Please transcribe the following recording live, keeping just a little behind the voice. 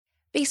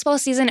Baseball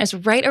season is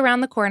right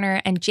around the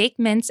corner, and Jake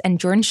Mintz and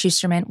Jordan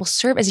Schusterman will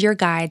serve as your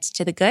guides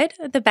to the good,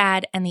 the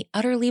bad, and the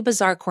utterly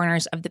bizarre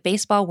corners of the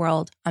baseball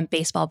world on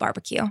Baseball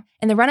Barbecue.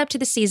 In the run-up to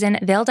the season,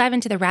 they'll dive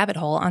into the rabbit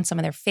hole on some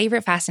of their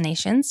favorite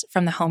fascinations,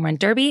 from the home run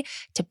derby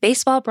to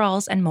baseball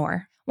brawls and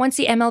more. Once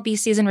the MLB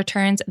season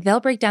returns, they'll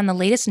break down the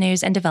latest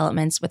news and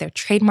developments with their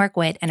trademark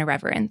wit and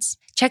irreverence.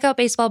 Check out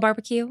Baseball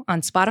Barbecue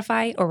on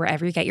Spotify or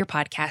wherever you get your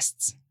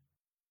podcasts.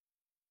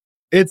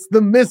 It's the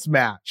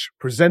Mismatch,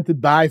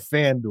 presented by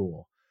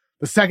FanDuel.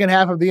 The second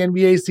half of the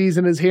NBA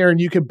season is here, and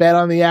you can bet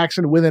on the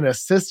action with an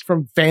assist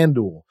from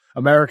FanDuel,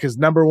 America's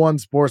 #1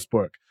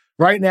 sportsbook.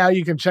 Right now,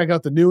 you can check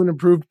out the new and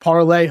improved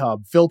Parlay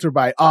Hub, filtered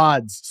by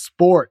odds,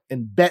 sport,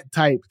 and bet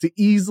type to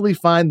easily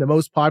find the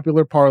most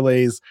popular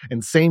parlays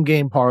and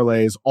same-game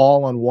parlays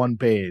all on one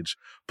page.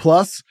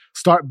 Plus,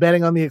 start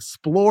betting on the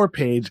Explore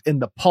page in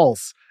the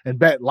Pulse and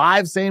bet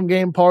live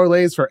same-game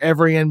parlays for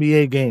every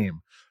NBA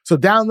game. So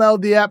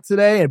download the app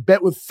today and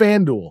bet with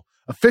FanDuel,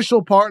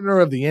 official partner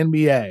of the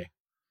NBA.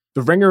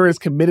 The Ringer is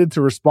committed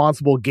to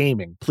responsible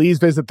gaming. Please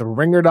visit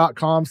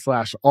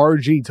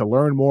theringer.com/RG to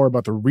learn more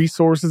about the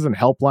resources and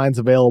helplines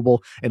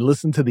available and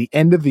listen to the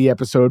end of the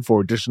episode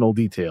for additional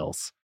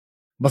details.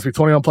 Must be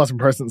 21 plus in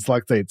person in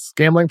select states.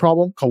 Gambling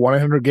problem? Call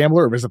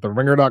 1-800-GAMBLER or visit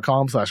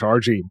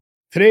theringer.com/RG.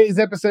 Today's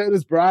episode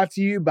is brought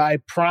to you by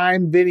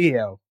Prime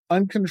Video.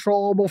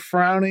 Uncontrollable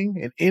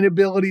frowning, an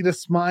inability to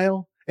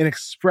smile, an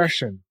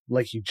expression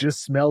like you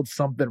just smelled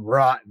something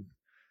rotten.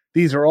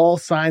 These are all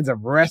signs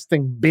of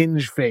resting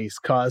binge face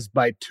caused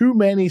by too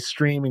many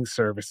streaming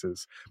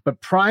services. But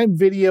Prime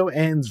Video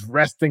ends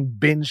resting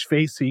binge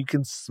face so you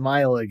can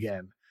smile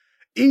again.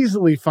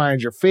 Easily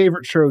find your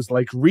favorite shows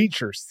like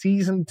Reacher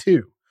Season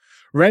 2.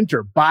 Rent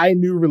or buy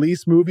new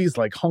release movies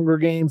like Hunger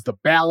Games, The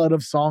Ballad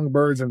of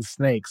Songbirds and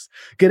Snakes.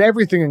 Get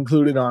everything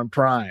included on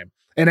Prime.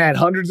 And add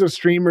hundreds of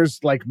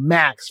streamers like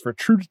Max for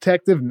True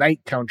Detective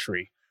Night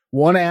Country.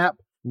 One app,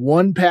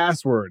 one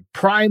password.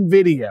 Prime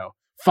Video.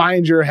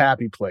 Find your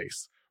happy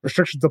place.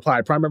 Restrictions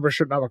apply. Prime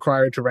membership not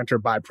required to rent or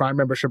buy. Prime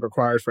membership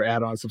required for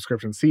add-on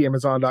subscription. See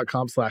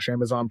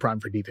Amazon.com/Amazon Prime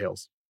for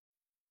details.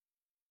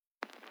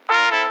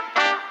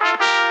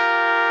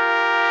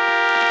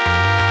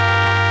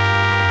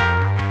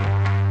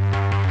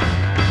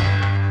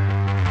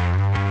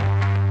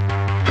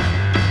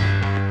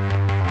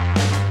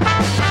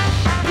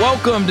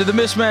 Welcome to The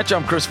Mismatch.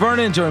 I'm Chris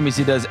Vernon. Joining me as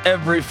he does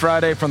every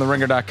Friday from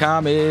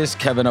TheRinger.com is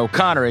Kevin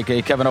O'Connor,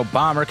 a.k.a. Kevin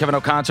O'Bomber, Kevin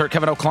O'Concert,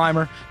 Kevin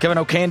O'Climber, Kevin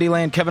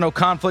O'Candyland, Kevin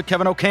O'Conflict,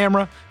 Kevin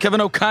O'Camera,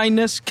 Kevin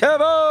O'Kindness, Kevin!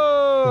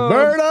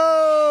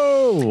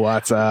 Verno!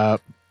 What's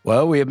up?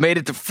 Well, we have made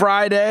it to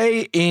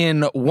Friday.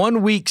 In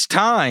 1 week's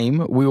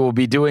time, we will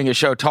be doing a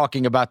show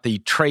talking about the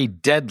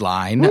trade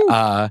deadline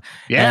and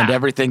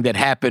everything that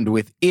happened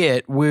with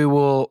it.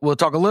 We'll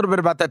talk a little bit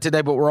about that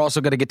today, but we're also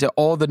going to get to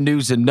all the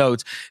news and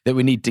notes that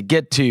we need to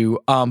get to.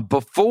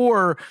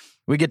 Before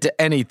we get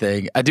to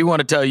anything, I do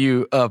want to tell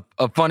you a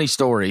funny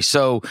story.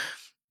 So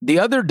the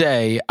other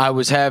day, I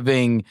was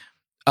having...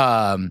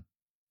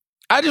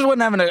 I just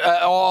wasn't having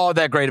all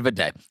that great of a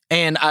day.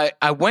 And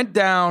I went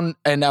down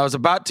and I was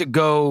about to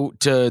go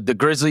to the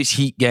Grizzlies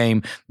Heat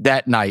game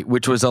that night,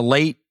 which was a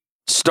late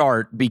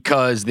start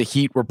because the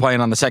Heat were playing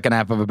on the second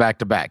half of a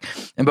back-to-back.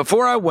 And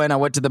before I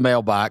went to the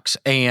mailbox,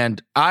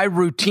 and I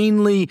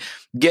routinely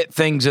get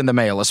things in the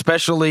mail,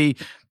 especially,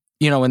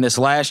 in this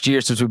last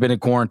year since we've been in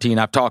quarantine.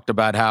 I've talked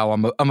about how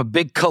I'm a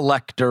big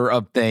collector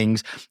of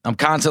things. I'm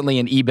constantly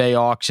in eBay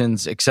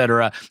auctions,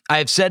 etc. I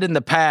have said in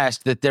the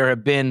past that there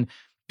have been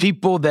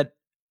people that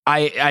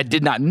I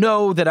did not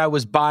know that I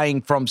was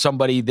buying from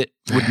somebody that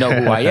would know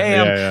who I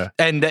am. Yeah.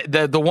 And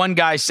the one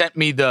guy sent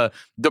me the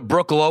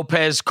Brooke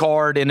Lopez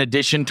card in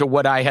addition to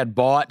what I had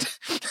bought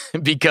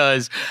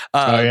because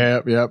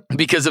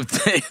because of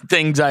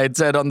things I had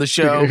said on the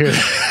show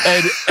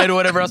and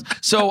whatever else.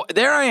 So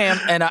there I am,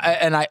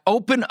 and I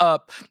open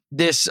up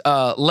this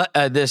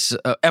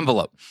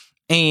envelope,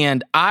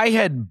 and I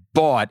had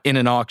bought in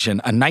an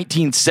auction a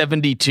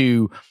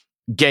 1972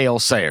 Gale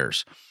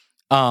Sayers.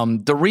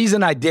 The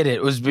reason I did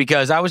it was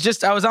because I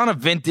was on a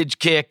vintage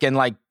kick, and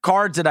like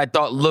cards that I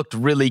thought looked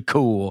really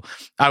cool,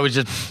 I was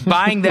just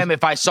buying them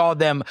if I saw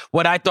them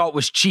what I thought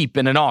was cheap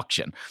in an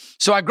auction.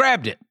 So I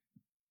grabbed it.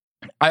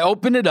 I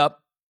opened it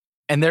up,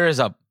 and there is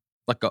a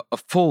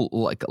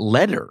full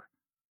letter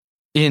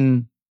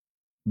in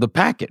the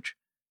package.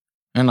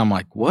 And I'm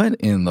like, what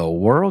in the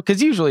world?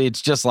 Because usually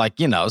it's just like,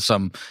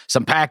 some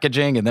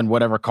packaging and then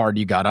whatever card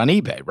you got on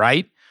eBay,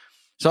 right?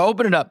 So I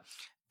open it up.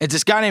 It's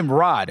this guy named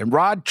Rod, and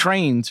Rod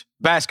trains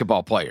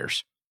basketball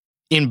players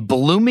in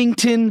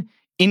Bloomington,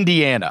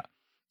 Indiana,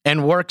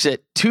 and works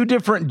at two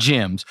different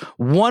gyms,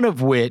 one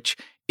of which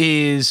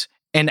is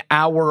an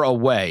hour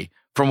away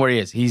from where he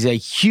is. He's a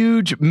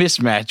huge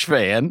Mismatch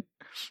fan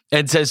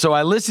and says, so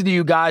I listen to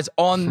you guys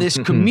on this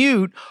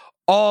commute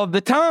all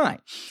the time.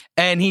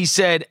 And he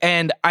said,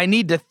 and I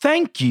need to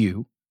thank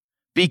you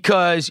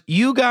because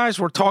you guys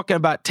were talking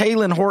about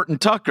Talen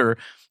Horton-Tucker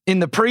in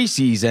the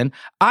preseason.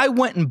 I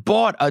went and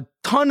bought a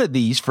ton of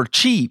these for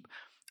cheap.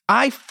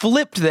 I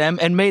flipped them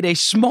and made a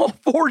small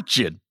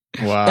fortune.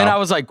 Wow. And I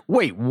was like,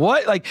 wait,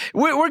 what? Like,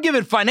 we're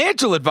giving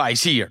financial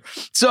advice here.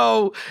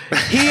 So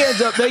he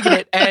ends up making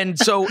it. And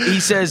so he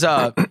says,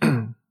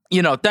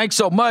 thanks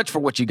so much for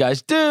what you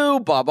guys do,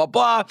 blah, blah,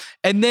 blah.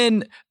 And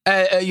then,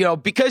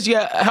 because you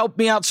helped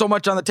me out so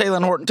much on the Taylor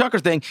and Horton Tucker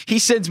thing, he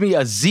sends me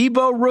a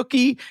Zebo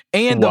rookie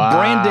and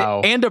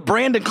a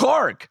Brandon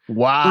Clark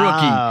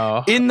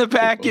rookie in the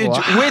package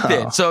with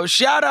it. So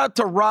shout out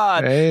to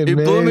Rod in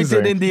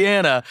Bloomington,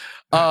 Indiana,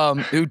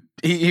 who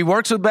he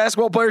works with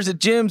basketball players at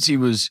gyms.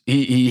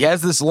 He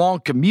has this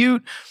long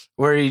commute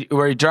where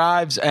he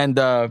drives and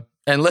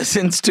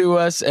listens to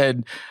us,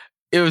 and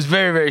it was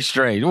very, very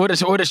strange. What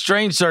a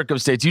strange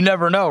circumstance. You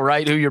never know,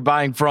 right, who you're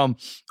buying from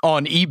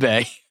on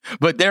eBay.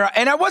 But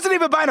and I wasn't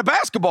even buying a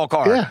basketball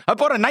card. Yeah. I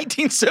bought a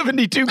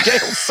 1972 Gale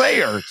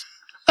Sayers.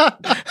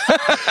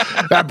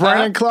 That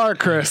Brandon Clark,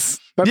 Chris.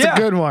 That's a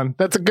good one.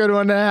 That's a good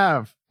one to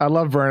have. I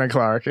love Brandon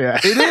Clark. Yeah,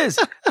 it is.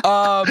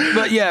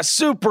 But yeah,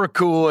 super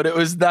cool, and it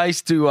was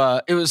nice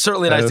to. It was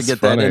certainly nice to get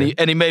funny. that,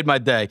 and he made my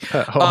day.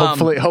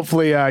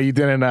 Hopefully, you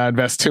didn't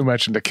invest too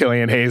much into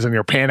Killian Hayes, and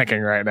you're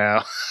panicking right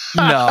now.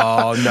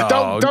 No,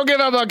 don't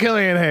give up on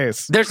Killian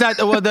Hayes. There's not.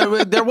 Well,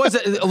 there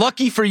wasn't.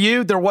 Lucky for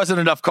you, there wasn't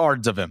enough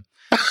cards of him.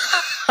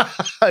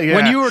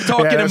 When you were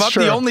talking him up,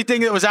 the only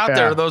thing that was out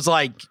there are those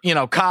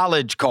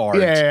college cards.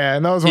 Yeah,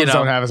 and those ones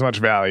don't have as much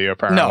value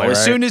apparently. No,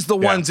 as soon as the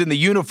ones in the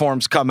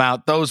uniforms come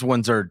out, those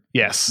ones are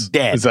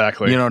dead.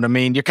 Exactly. You know what I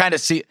mean? You kind of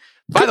see.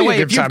 By the way,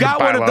 if you've got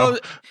one of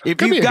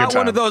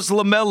those,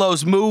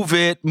 LaMelos, move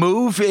it.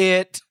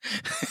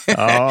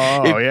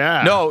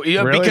 No,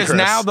 really, because Chris?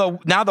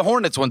 now the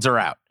Hornets ones are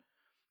out.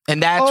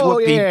 And that's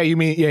you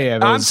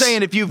mean I'm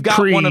saying if you've got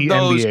one of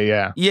those,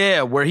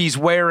 where he's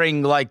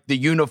wearing like the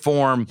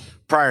uniform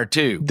prior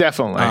to,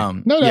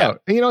 definitely, no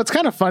doubt. It's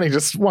kind of funny.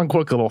 Just one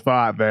quick little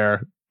thought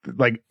there.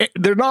 Like,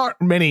 there are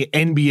not many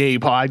NBA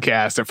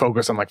podcasts that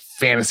focus on like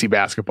fantasy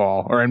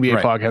basketball or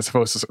NBA podcasts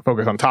that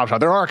focus on Top Shot.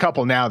 There are a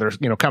couple now. There's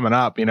coming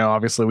up.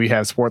 Obviously we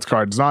have Sports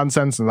Cards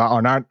Nonsense and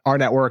on our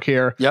network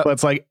here. Yep. But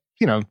it's like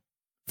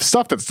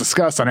stuff that's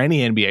discussed on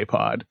any NBA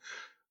pod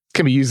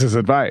can be used as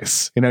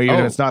advice, even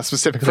if it's not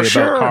specifically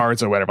about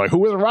cards or whatever. Like,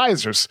 who are the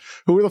risers?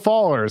 Who are the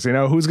fallers?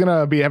 Who's going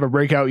to have a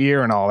breakout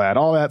year and all that.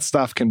 All that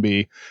stuff can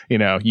be,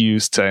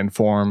 used to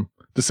inform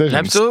decisions.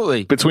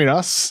 Absolutely. Between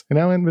us,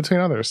 and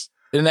between others.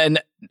 And then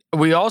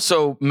we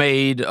also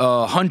made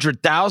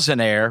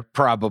 100,000-aire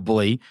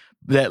probably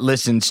that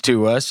listens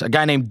to us. A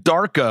guy named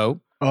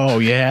Darko. Oh,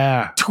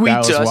 yeah. Tweets that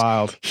was us.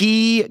 Wild.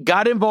 He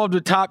got involved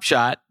with Top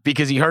Shot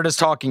because he heard us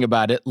talking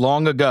about it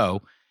long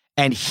ago,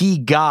 and he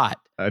got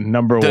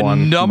number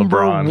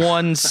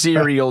one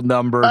serial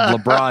number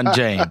LeBron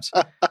James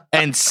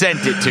and sent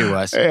it to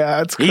us. Yeah,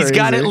 that's crazy. He's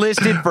got it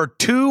listed for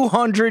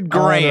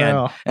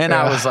 $200,000, and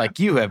I was like,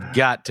 "You have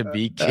got to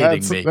be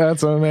kidding me!"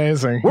 That's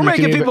amazing. We're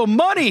making people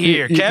money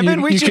here,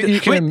 Kevin.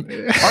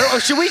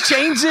 Should we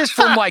change this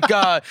from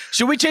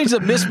should we change the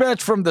mismatch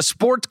from the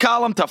sports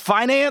column to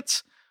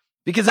finance?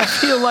 Because I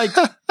feel like,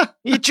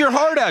 eat your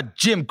heart out,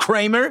 Jim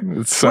Cramer.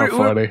 It's so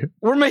funny.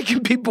 We're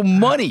making people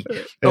money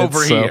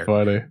over here. It's so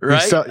funny.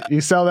 Right?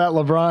 You sell that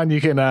LeBron, you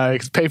can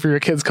pay for your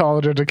kid's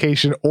college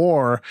education,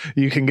 or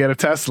you can get a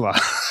Tesla.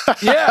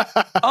 Yeah,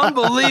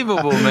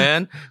 unbelievable,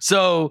 man.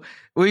 So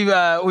we've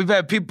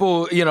had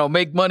people,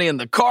 make money in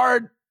the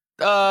card.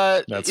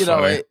 That's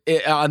funny.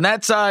 On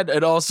that side,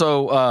 and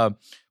also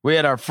we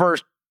had our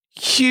first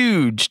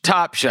huge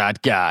Top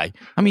Shot guy.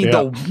 I mean,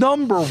 the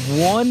number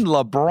one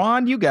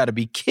LeBron, you got to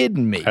be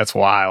kidding me. That's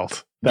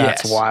wild.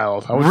 That's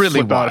wild. I would really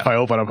flip out if I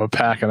open up a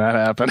pack and that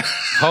happened.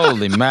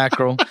 Holy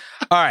mackerel.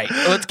 All right,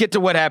 let's get to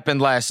what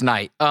happened last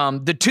night.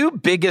 The two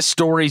biggest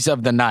stories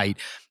of the night,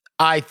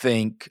 I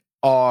think,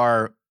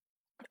 are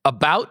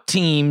about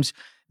teams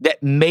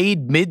that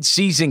made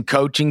midseason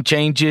coaching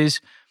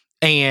changes,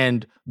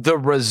 and the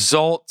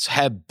results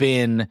have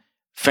been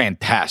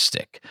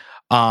fantastic.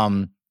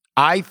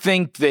 I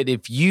think that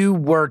if you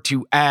were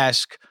to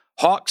ask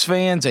Hawks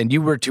fans and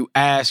you were to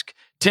ask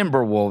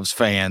Timberwolves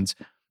fans,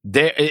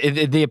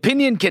 the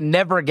opinion can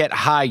never get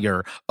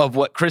higher of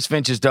what Chris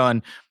Finch has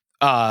done,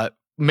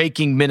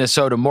 making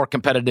Minnesota more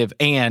competitive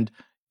and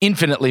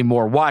infinitely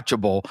more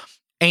watchable,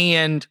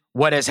 and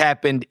what has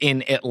happened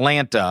in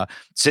Atlanta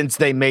since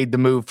they made the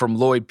move from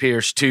Lloyd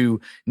Pierce to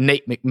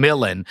Nate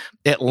McMillan.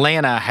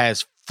 Atlanta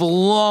has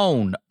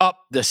flown up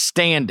the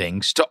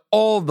standings to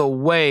all the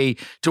way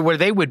to where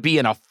they would be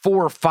in a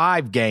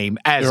 4-5 game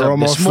as They're of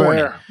this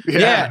morning.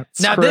 Yeah.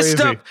 Now crazy.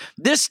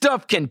 this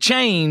stuff can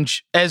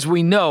change, as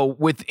we know,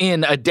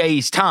 within a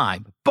day's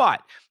time.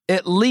 But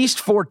at least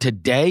for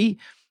today,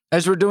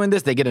 as we're doing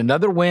this, they get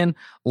another win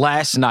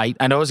last night.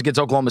 I know it was against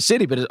Oklahoma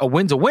City, but a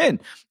win's a win.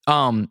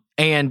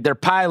 And they're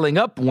piling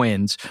up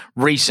wins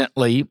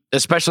recently,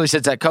 especially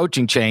since that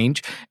coaching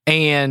change.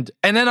 And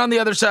then on the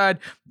other side,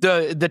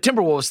 the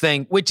Timberwolves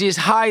thing, which is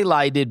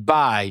highlighted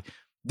by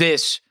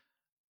this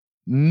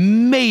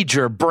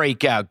major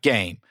breakout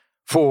game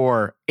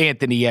for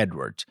Anthony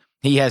Edwards.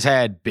 He has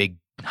had big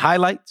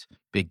highlights,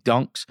 big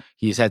dunks.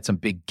 He's had some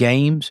big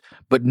games,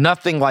 but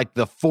nothing like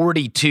the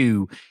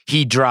 42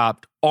 he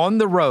dropped on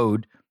the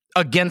road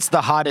against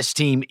the hottest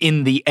team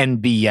in the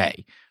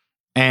NBA.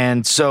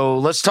 And so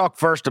let's talk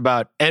first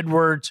about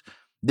Edwards,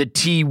 the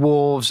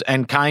T-Wolves,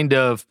 and kind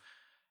of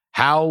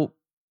how,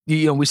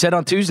 we said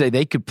on Tuesday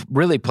they could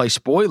really play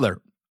spoiler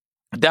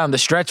down the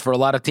stretch for a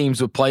lot of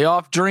teams with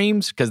playoff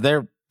dreams because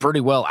they're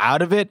pretty well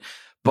out of it.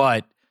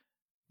 But,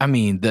 I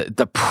mean,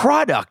 the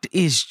product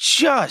is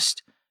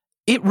just,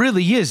 it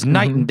really is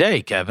night and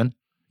day, Kevin.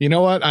 You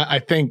know what? I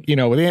think,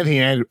 with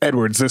Anthony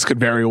Edwards, this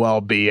could very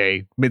well be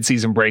a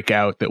midseason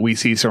breakout that we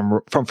see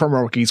from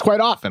rookies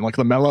quite often. Like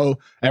LaMelo,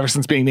 ever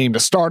since being named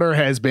a starter,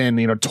 has been,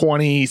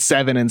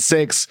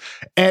 27-6.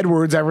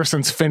 Edwards, ever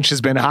since Finch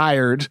has been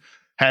hired,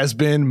 has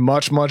been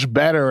much, much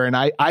better. And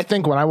I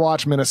think when I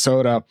watch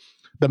Minnesota,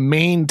 the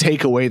main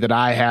takeaway that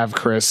I have,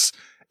 Chris,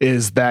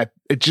 is that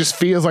it just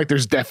feels like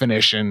there's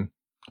definition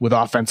with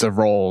offensive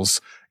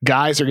roles.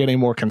 Guys are getting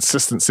more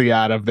consistency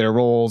out of their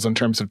roles in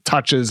terms of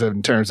touches,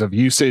 in terms of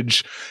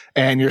usage.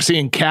 And you're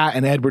seeing Cat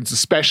and Edwards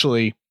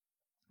especially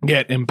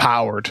get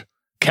empowered.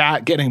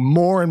 Cat getting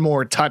more and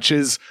more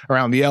touches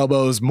around the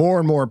elbows, more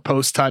and more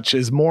post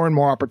touches, more and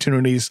more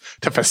opportunities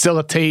to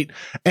facilitate.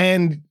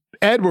 And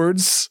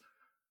Edwards,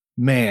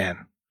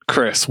 man,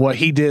 Chris, what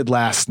he did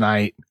last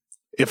night,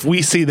 if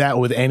we see that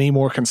with any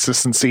more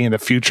consistency in the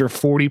future,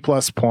 40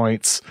 plus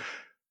points,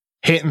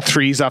 hitting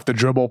threes off the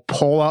dribble,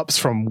 pull-ups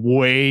from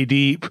way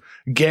deep,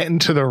 getting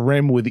to the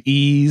rim with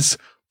ease,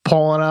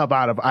 pulling up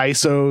out of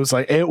ISOs.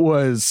 Like it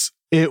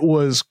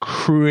was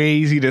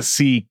crazy to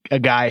see a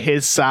guy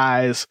his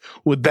size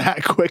with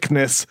that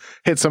quickness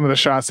hit some of the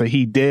shots that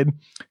he did.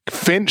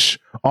 Finch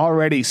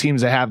already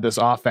seems to have this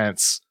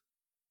offense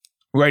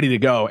ready to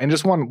go. And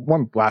just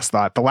one last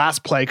thought. The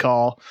last play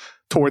call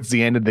towards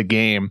the end of the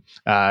game,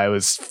 it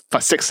was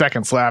 6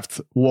 seconds left.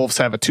 Wolves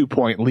have a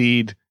 2-point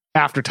lead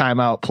after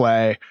timeout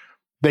play.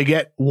 They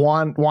get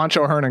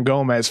Juancho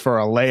Hernan-Gomez for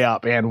a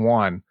layup and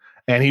one,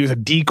 and he was a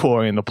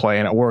decoy in the play,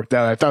 and it worked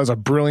out. I thought it was a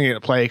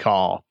brilliant play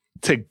call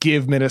to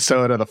give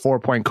Minnesota the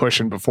 4-point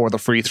cushion before the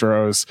free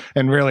throws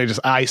and really just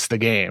ice the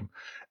game.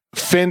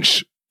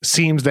 Finch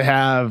seems to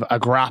have a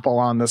grapple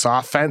on this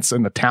offense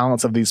and the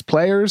talents of these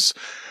players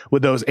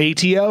with those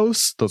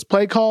ATOs, those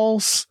play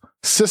calls,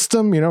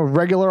 system,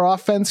 regular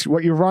offense,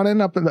 what you're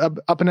running up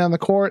and down the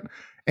court,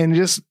 and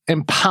just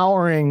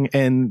empowering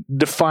and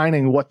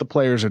defining what the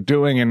players are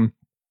doing. And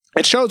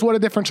it shows what a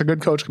difference a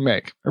good coach can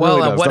make. It well,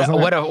 really does,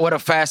 what a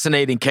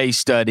fascinating case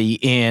study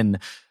in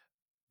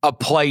a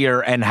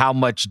player and how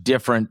much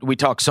different. We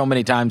talk so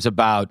many times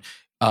about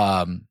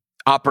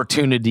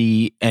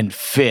opportunity and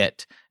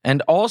fit,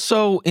 and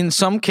also in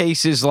some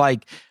cases,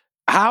 like,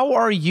 how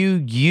are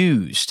you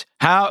used?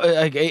 How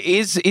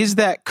is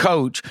that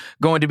coach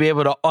going to be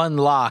able to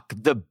unlock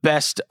the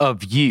best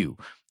of you?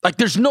 Like,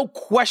 there's no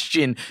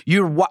question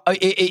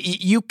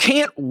you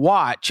can't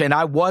watch, and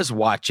I was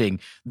watching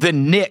the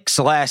Knicks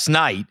last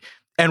night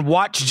and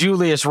watch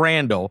Julius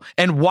Randle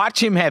and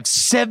watch him have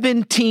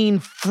 17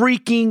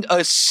 freaking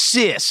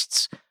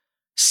assists.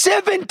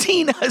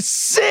 17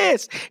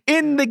 assists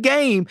in the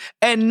game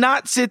and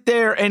not sit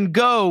there and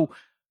go,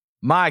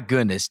 my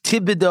goodness,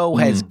 Thibodeau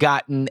has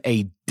gotten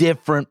a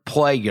different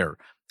player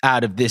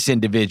out of this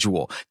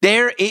individual.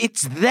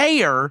 It's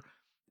there.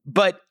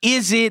 But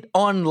is it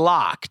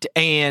unlocked?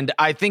 And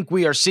I think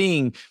we are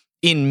seeing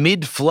in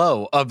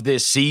mid-flow of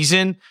this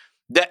season,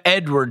 the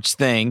Edwards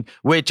thing,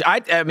 which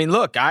I mean,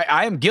 look,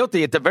 I am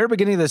guilty at the very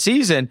beginning of the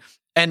season.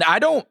 And I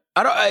don't,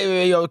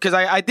 because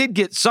I did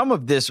get some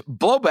of this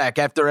blowback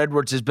after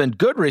Edwards has been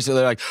good recently.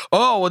 They're like,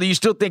 oh, well, do you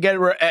still think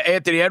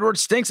Anthony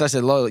Edwards stinks? I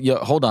said,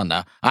 hold on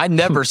now. I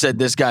never said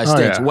this guy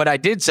stinks. What I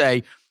did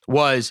say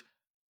was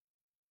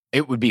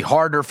it would be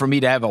harder for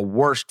me to have a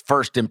worst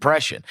first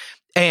impression.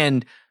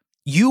 And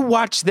you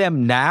watch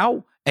them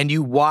now, and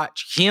you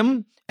watch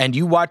him, and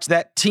you watch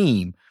that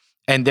team,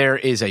 and there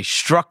is a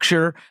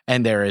structure,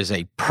 and there is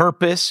a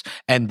purpose,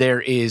 and there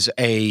is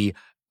a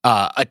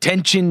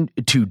attention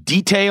to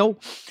detail,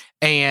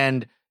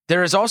 and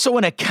there is also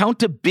an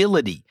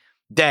accountability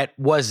that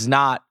was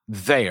not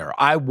there.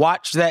 I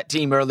watched that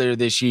team earlier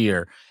this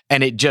year,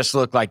 and it just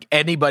looked like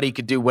anybody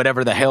could do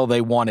whatever the hell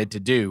they wanted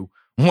to do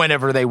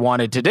whenever they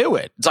wanted to do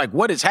it. It's like,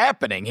 what is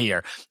happening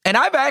here? And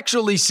I've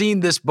actually seen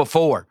this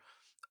before.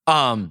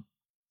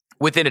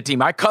 Within a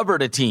team. I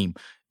covered a team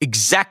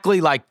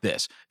exactly like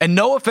this. And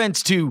no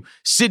offense to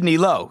Sidney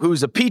Lowe,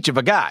 who's a peach of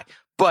a guy,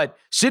 but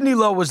Sidney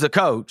Lowe was the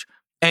coach,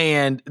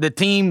 and the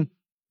team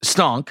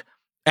stunk,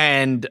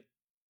 and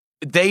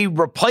they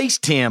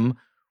replaced him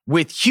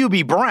with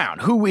Hubie Brown,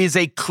 who is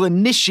a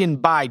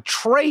clinician by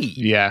trade.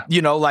 Yeah.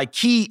 Like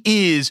he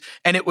is,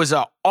 and it was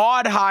an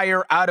odd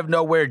hire out of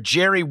nowhere.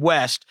 Jerry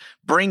West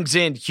brings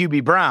in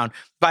Hubie Brown.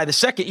 By the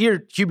second year,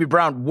 Hubie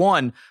Brown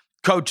won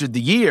Coach of the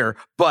Year,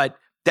 but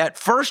that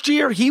first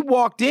year he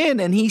walked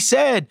in and he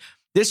said,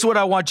 this is what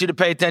I want you to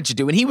pay attention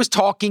to. And he was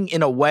talking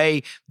in a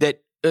way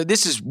that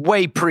this is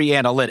way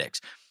pre-analytics.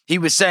 He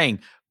was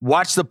saying,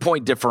 watch the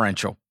point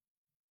differential.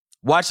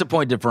 Watch the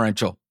point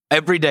differential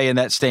every day in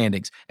that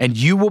standings, and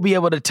you will be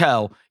able to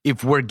tell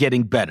if we're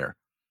getting better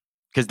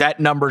because that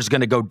number is going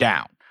to go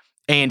down.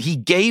 And he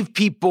gave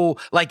people,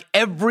 like,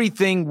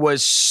 everything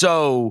was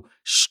so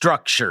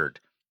structured,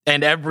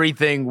 and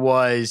everything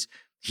was,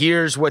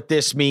 here's what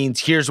this means,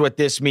 here's what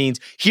this means,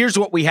 here's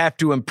what we have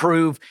to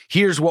improve,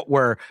 here's what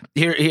we're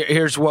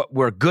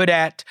good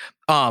at,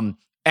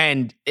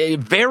 and a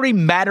very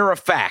matter of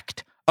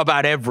fact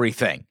about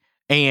everything,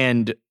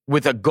 and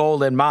with a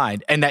goal in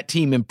mind. And that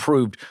team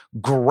improved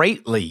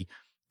greatly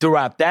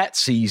throughout that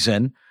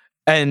season.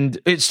 And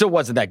it still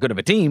wasn't that good of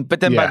a team. But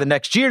then by the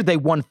next year, they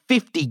won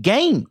 50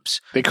 games.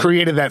 They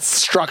created that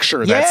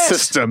structure, that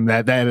system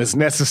that is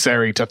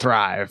necessary to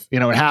thrive. You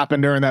know, it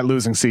happened during that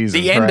losing season.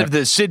 The end of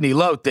the Sidney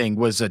Lowe thing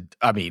was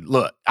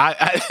look,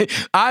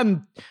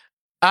 I'm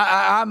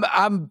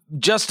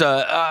just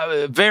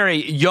a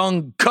very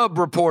young cub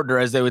reporter,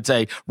 as they would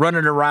say,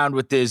 running around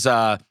with his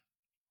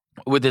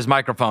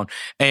microphone.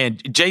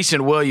 And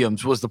Jason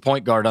Williams was the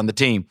point guard on the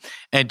team.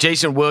 And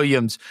Jason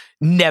Williams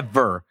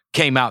never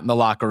came out in the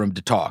locker room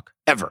to talk,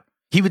 ever.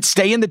 He would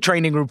stay in the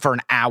training room for an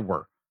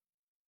hour,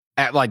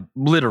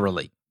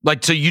 literally.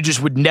 So you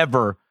just would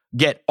never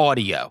get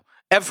audio,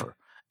 ever.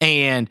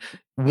 And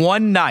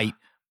one night,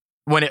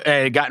 when it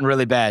had gotten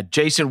really bad,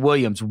 Jason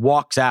Williams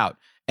walks out,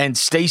 and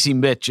Stacy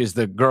Mitch is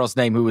the girl's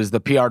name, who was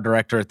the PR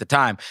director at the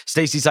time.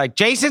 Stacy's like,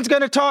 Jason's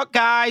going to talk,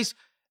 guys.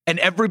 And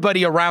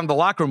everybody around the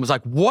locker room was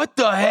like, what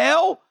the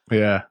hell?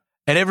 Yeah.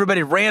 And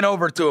everybody ran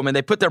over to him, and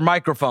they put their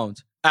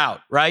microphones out,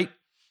 right?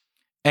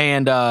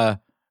 And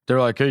they're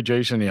like, hey,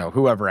 Jason,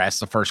 whoever asked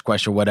the first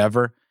question,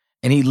 whatever.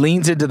 And he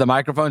leans into the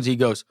microphones. He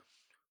goes,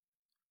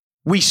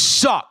 we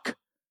suck.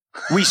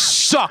 We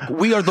suck.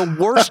 We are the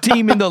worst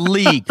team in the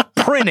league.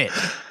 Print it.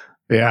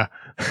 Yeah.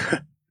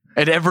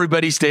 And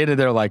everybody's standing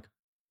there like,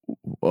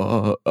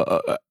 and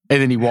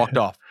then he walked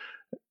off.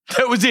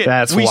 That was it.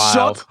 That's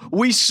wild.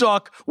 We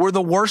suck. We're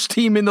the worst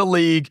team in the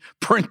league.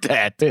 Print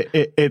that.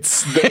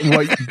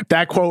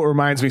 That quote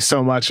reminds me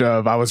so much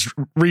of, I was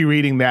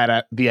rereading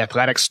that the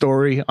Athletic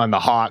story on the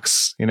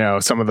Hawks,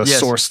 some of the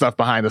source stuff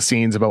behind the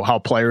scenes about how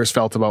players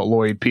felt about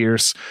Lloyd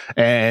Pierce.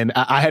 And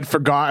I had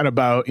forgotten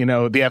about,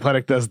 the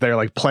Athletic does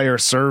their player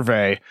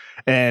survey.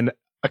 And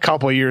a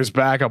couple of years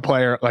back, a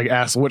player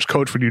asked, which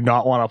coach would you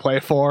not want to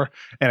play for?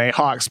 And a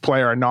Hawks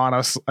player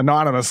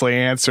anonymously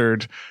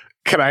answered,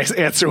 can I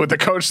answer with the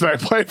coach that I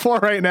play for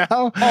right now?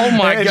 Oh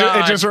my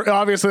God. It just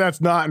obviously that's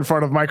not in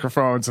front of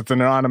microphones. It's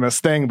an anonymous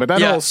thing, but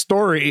that whole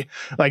story,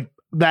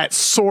 that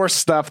source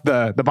stuff,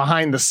 the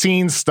behind the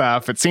scenes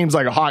stuff, it seems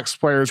like Hawks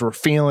players were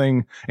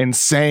feeling and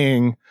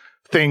saying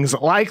things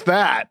like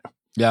that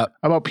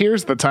about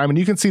Pierce at the time. And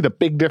you can see the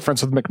big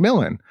difference with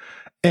McMillan.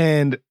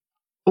 And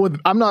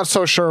I'm not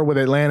so sure with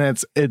Atlanta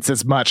it's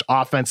as much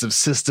offensive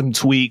system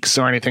tweaks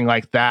or anything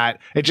like that.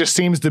 It just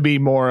seems to be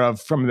more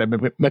of, from the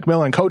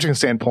McMillan coaching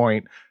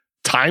standpoint,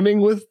 timing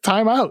with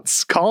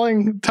timeouts,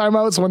 calling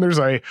timeouts when there's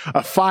a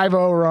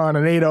 5-0 run,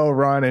 an 8-0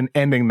 run, and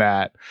ending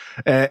that.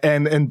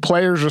 And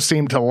players just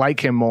seem to like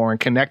him more and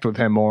connect with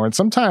him more. And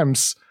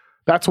sometimes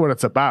that's what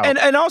it's about.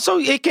 And also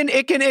it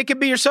can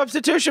be your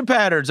substitution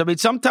patterns. I mean,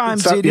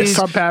 sometimes it is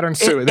sub patterns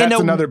too. That's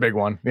another big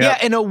one. Yep.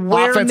 Yeah, an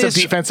awareness,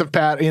 offensive, defensive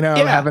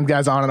having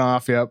guys on and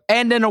off. Yep,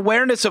 and an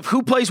awareness of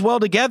who plays well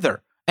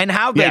together and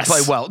how they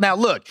play well. Now,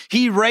 look,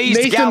 he raised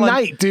Nathan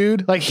Knight,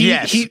 dude.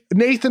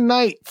 Nathan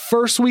Knight.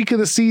 First week of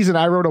the season,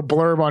 I wrote a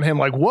blurb on him.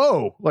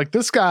 Whoa,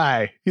 this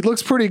guy, he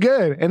looks pretty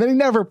good, and then he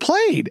never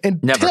played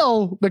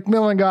until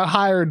McMillan got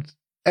hired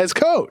as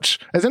coach,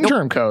 as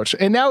interim coach,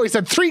 and now he's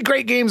had 3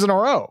 great games in a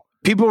row.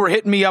 People were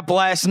hitting me up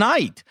last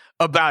night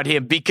about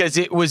him because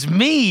it was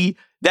me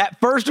that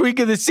first week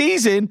of the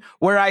season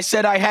where I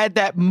said I had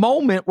that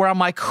moment where I'm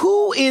like,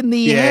 who in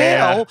the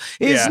hell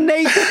is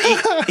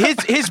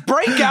Nathan? His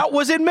breakout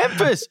was in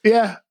Memphis.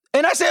 Yeah.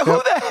 And I said, who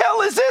the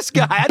hell is this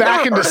guy?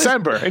 Back in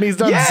December. And he's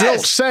done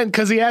Zilch since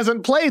because he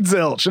hasn't played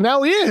Zilch. And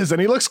now he is. And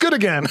he looks good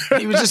again.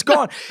 He was just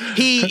gone.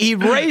 He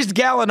raised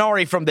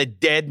Gallinari from the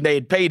dead. And they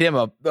had paid him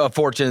a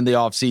fortune in the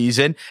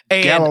offseason.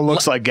 And Gallo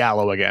looks like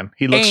Gallo again.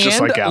 He looks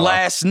just like Gallo.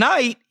 Last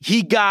night,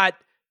 he got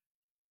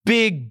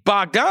big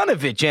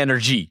Bogdanovich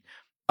energy.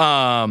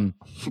 For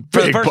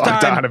the first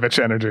Bogdanovich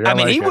time. Energy. I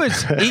mean,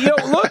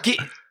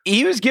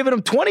 he was giving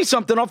him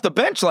 20-something off the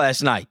bench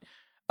last night.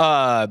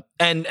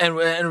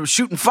 And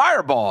shooting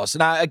fireballs.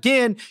 Now,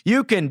 again,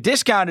 you can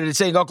discount it and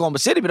saying Oklahoma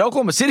City, but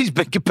Oklahoma City's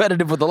been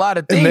competitive with a lot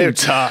of teams. And they're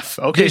tough.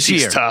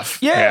 OKC's tough.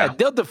 Yeah,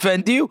 they'll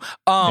defend you.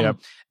 And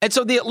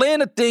so the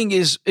Atlanta thing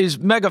is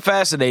mega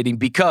fascinating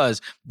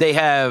because they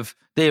have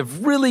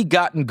really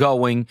gotten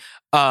going.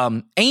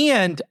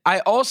 And I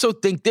also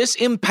think this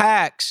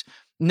impacts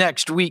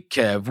next week,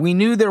 Kev. We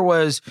knew there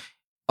was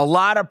a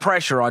lot of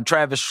pressure on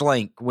Travis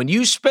Schlenk. When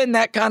you spend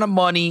that kind of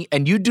money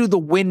and you do the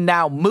win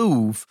now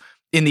move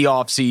in the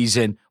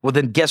offseason, well,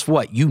 then guess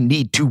what? You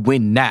need to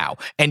win now.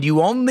 And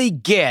you only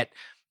get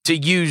to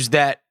use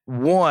that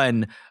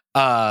one,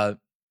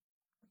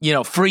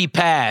 free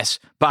pass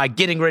by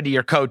getting rid of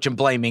your coach and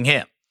blaming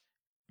him.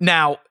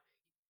 Now,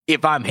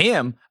 if I'm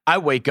him, I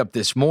wake up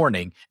this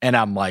morning and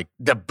I'm like,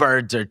 the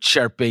birds are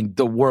chirping.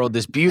 The world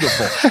is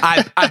beautiful.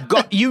 I've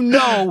got,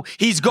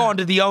 he's gone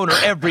to the owner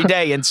every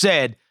day and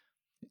said,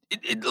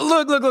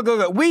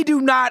 Look. We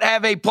do not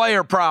have a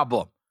player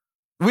problem.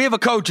 We have a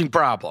coaching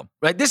problem,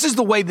 right? This is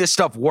the way this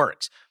stuff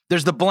works.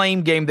 There's the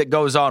blame game that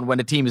goes on when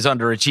a team is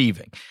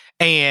underachieving.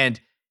 And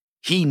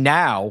he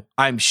now,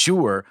 I'm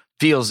sure,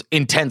 feels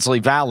intensely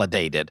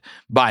validated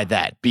by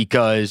that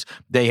because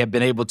they have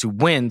been able to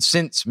win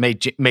since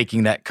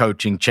making that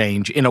coaching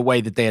change in a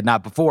way that they had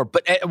not before.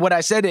 But when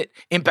I said it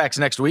impacts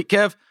next week,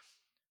 Kev,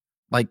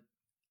 like,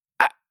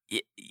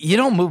 you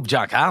don't move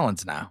John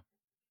Collins now.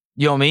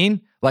 You know what I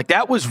mean? Like,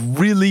 that was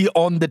really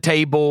on the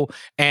table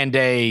and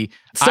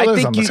Still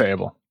is on the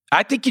table.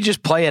 I think you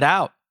just play it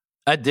out.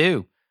 I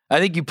do. I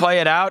think you play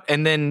it out,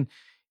 and then,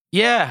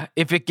 yeah,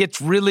 if it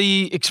gets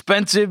really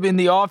expensive in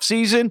the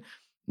offseason,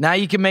 now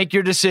you can make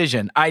your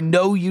decision. I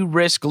know you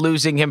risk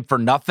losing him for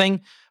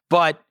nothing,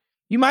 but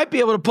you might be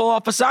able to pull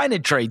off a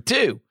sign-and trade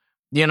too.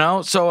 You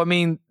know? So, I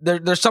mean,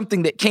 there's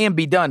something that can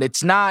be done.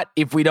 It's not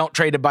if we don't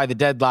trade him by the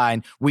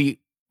deadline, we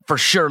for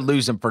sure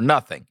lose him for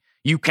nothing.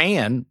 You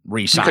can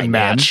re-sign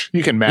him.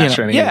 You can match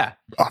any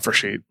offer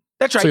sheet.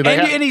 That's right.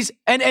 So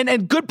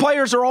and good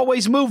players are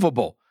always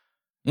movable.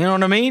 You know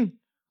what I mean?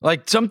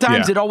 Like,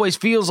 sometimes it always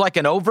feels like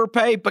an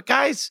overpay, but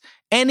guys,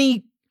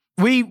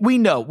 we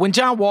know when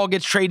John Wall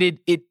gets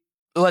traded, it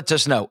lets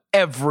us know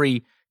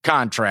every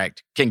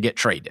contract can get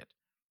traded.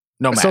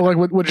 No matter. So, like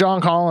with John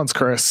Collins,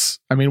 Chris,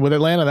 I mean, with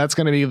Atlanta, that's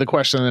going to be the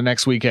question in the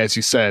next week, as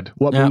you said.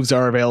 What moves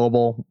are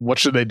available? What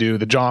should they do?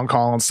 The John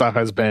Collins stuff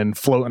has been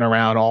floating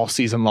around all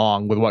season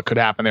long with what could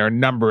happen. There are a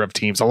number of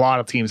teams. A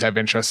lot of teams have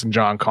interest in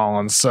John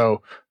Collins.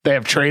 So they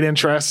have trade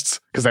interests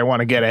because they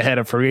want to get ahead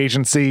of free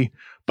agency.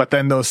 But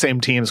then those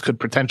same teams could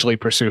potentially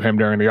pursue him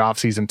during the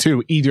offseason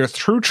too, either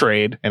through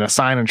trade and a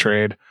sign and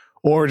trade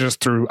or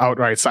just through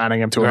outright signing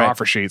him to an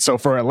offer sheet. So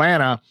for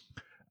Atlanta,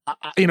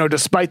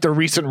 despite the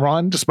recent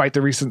run, despite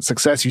the recent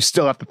success, you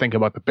still have to think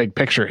about the big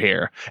picture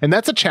here. And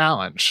that's a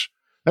challenge.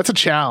 That's a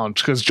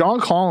challenge because John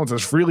Collins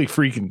is really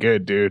freaking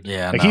good, dude.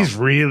 Yeah. He's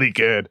really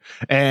good.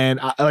 And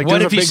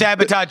what if you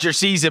sabotage your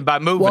season by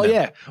moving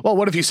him? Well,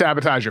 what if you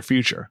sabotage your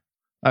future?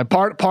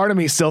 Part of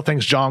me still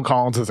thinks John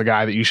Collins is a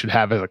guy that you should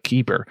have as a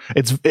keeper.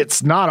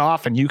 It's not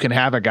often you can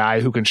have a guy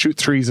who can shoot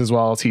threes as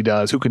well as he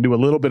does, who can do a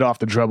little bit off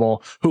the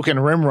dribble, who can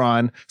rim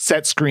run,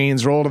 set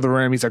screens, roll to the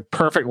rim. He's a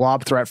perfect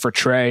lob threat for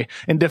Trey.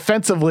 And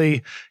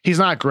defensively, he's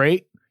not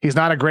great. He's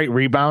not a great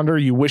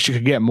rebounder. You wish you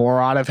could get more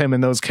out of him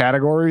in those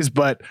categories,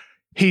 but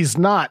he's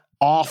not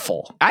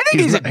awful. I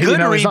think he's a good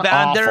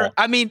rebounder.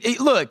 I mean,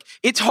 look,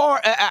 it's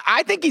hard.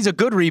 I think he's a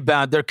good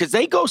rebounder because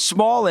they go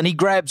small and he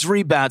grabs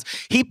rebounds.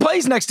 He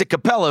plays next to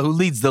Capella, who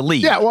leads the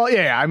league. Yeah, well,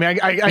 yeah. I mean,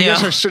 I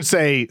guess I should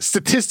say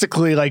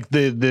statistically, like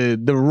the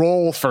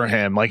role for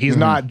him, like he's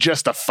not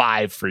just a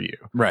 5 for you.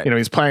 Right.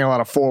 He's playing a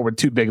lot of 4 with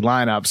 2 big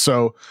lineups.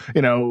 So,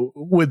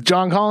 with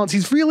John Collins,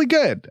 he's really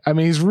good. I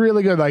mean, he's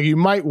really good. Like, you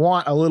might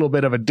want a little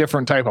bit of a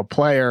different type of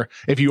player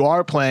if you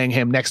are playing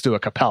him next to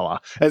a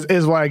Capella,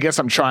 is what I guess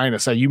I'm trying to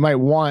say. You might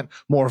want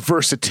more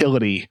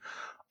versatility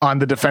on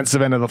the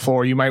defensive end of the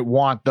floor. You might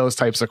want those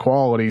types of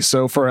qualities.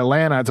 So for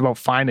Atlanta, it's about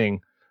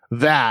finding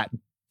that.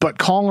 But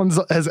Collins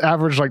has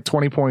averaged like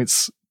 20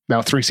 points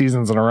now 3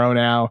 seasons in a row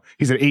now.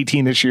 He's at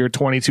 18 this year,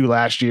 22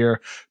 last year,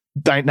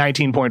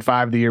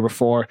 19.5 the year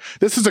before.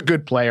 This is a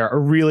good player, a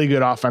really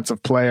good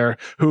offensive player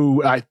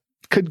who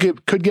could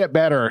get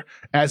better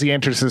as he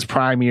enters his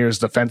prime years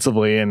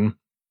defensively. And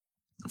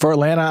for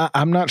Atlanta,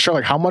 I'm not sure,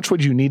 like, how much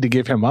would you need to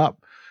give him up?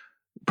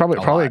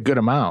 Probably a good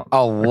amount.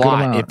 A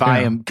lot. If I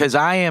am, because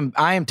I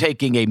am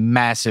taking a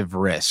massive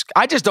risk.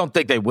 I just don't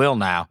think they will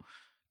now.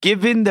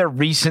 Given their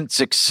recent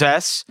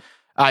success,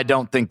 I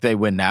don't think they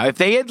win now. If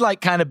they had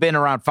kind of been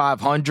around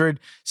 500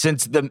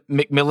 since the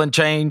McMillan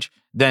change,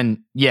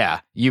 then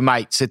yeah, you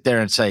might sit there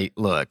and say,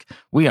 look,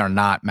 we are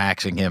not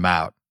maxing him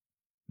out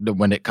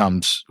when it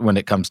comes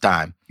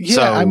time. Yeah,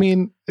 so, I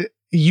mean,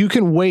 you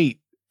can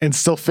wait and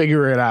still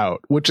figure it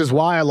out, which is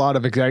why a lot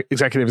of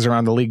executives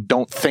around the league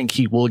don't think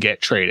he will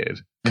get traded.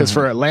 Because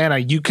for Atlanta,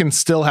 you can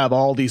still have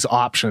all these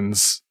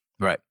options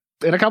right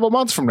in a couple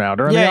months from now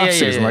during the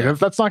offseason. Like,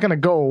 that's not going to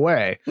go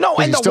away. No,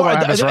 and still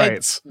have his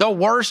rights. The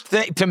worst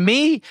thing to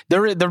me,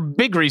 the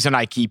big reason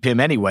I keep him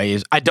anyway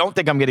is I don't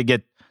think I'm going to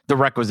get the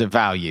requisite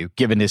value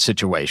given his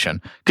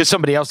situation because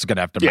somebody else is going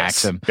to have to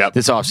max him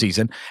this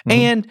offseason.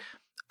 And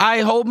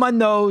I hold my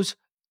nose,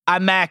 I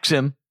max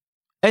him,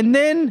 and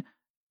then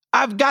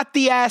I've got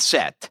the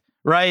asset,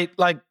 right?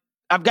 Like,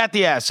 I've got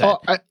the asset.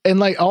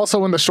 And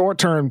also in the short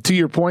term, to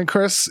your point,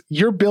 Chris,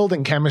 you're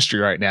building chemistry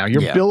right now.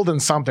 You're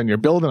building something. You're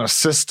building a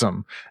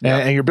system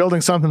and you're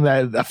building something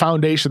a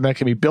foundation that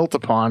can be built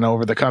upon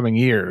over the coming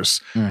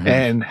years.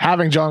 And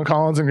having John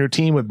Collins in your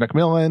team with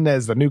McMillan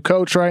as the new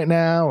coach right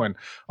now and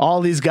all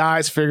these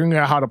guys figuring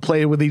out how to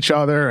play with each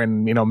other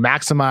and,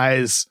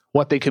 maximize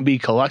what they can be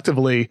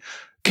collectively,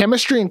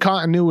 chemistry and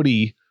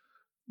continuity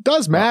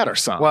does matter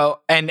some.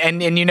 Well,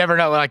 and you never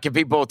know. Like, if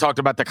people talked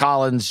about the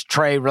Collins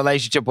Trey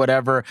relationship,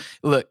 whatever.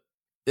 Look,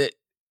 it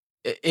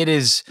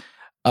is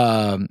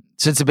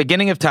since the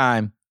beginning of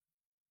time,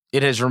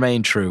 it has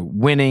remained true.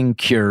 Winning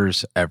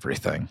cures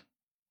everything.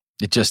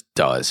 It just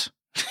does.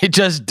 It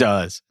just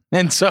does.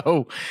 And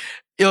so,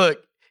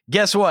 look,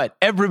 guess what?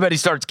 Everybody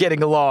starts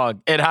getting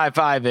along and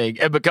high-fiving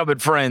and becoming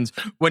friends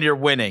when you're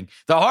winning.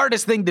 The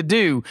hardest thing to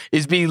do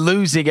is be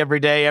losing every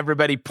day,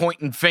 everybody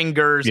pointing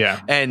fingers,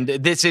 and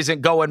this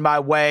isn't going my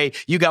way.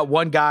 You got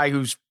one guy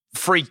who's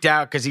freaked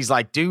out because he's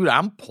like, dude,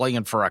 I'm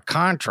playing for a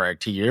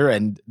contract here,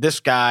 and this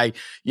guy,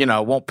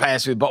 won't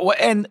pass me. But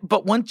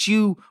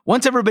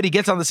once everybody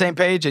gets on the same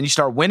page and you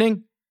start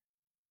winning,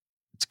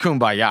 it's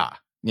kumbaya.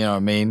 You know what I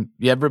mean?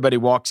 Everybody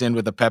walks in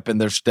with a pep in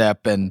their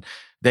step, and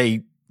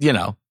they,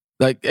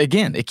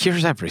 again, it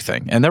cures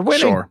everything, and they're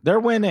winning. Sure. They're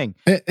winning.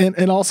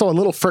 And also a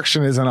little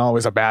friction isn't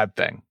always a bad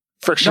thing.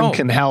 Friction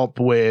can help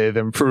with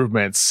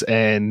improvements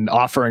and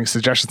offering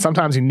suggestions.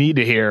 Sometimes you need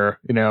to hear,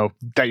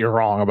 that you're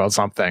wrong about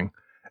something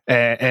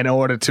in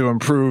order to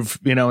improve,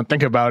 and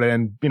think about it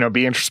and,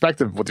 be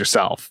introspective with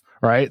yourself.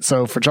 Right.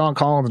 So for John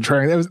Collins and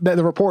Trey,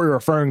 the report you're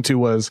referring to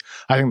was,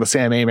 I think, the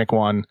Sam Amick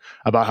one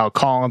about how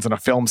Collins in a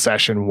film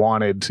session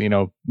wanted,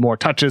 more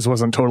touches,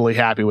 wasn't totally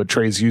happy with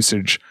Trey's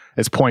usage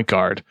as point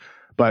guard.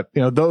 But,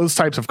 those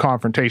types of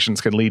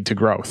confrontations can lead to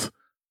growth.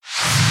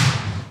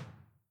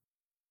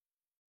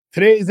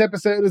 Today's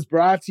episode is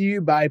brought to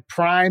you by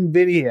Prime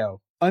Video.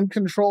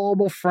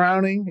 Uncontrollable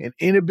frowning, an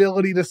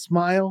inability to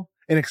smile,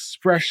 an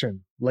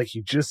expression like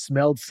you just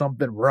smelled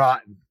something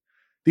rotten.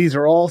 These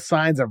are all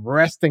signs of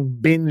resting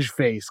binge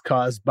face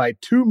caused by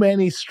too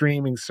many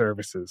streaming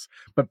services.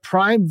 But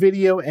Prime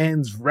Video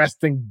ends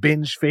resting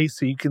binge face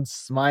so you can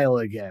smile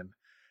again.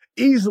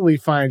 Easily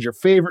find your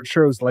favorite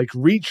shows like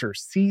Reacher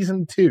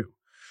Season 2.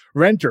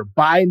 Rent or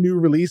buy new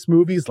release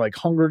movies like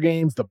Hunger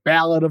Games, The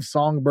Ballad of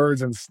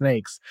Songbirds and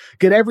Snakes.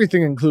 Get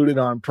everything included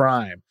on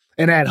Prime.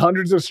 And add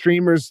hundreds of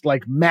streamers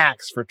like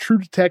Max for True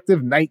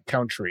Detective Night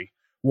Country.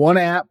 One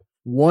app,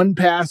 one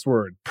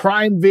password.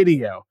 Prime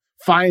Video.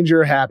 Find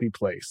your happy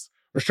place.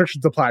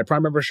 Restrictions apply.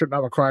 Prime membership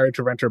not required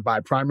to rent or buy.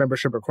 Prime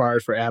membership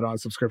required for add-on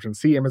subscription.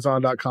 See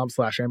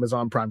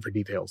Amazon.com/Amazon Prime for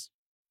details.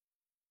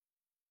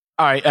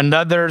 All right.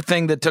 Another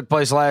thing that took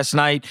place last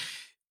night,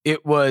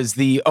 it was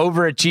the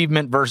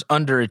overachievement versus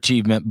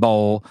underachievement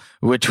bowl,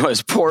 which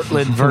was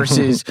Portland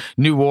versus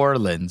New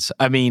Orleans.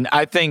 I mean,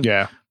 I think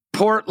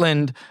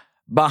Portland,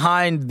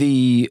 behind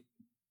the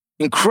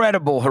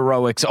incredible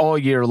heroics all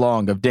year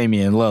long of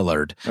Damian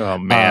Lillard,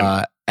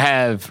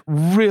 have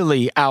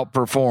really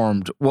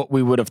outperformed what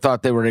we would have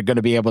thought they were going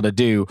to be able to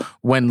do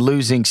when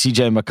losing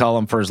CJ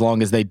McCollum for as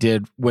long as they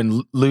did,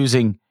 when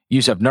losing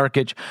Yusuf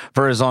Nurkic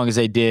for as long as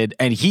they did.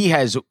 And he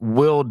has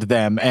willed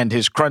them and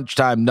his crunch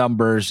time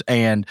numbers.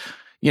 And,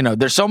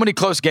 there's so many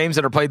close games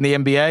that are played in the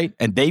NBA,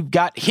 and they've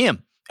got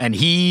him, and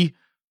he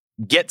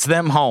gets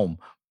them home.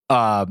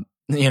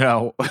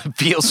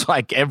 Feels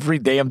like every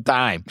damn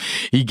time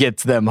he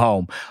gets them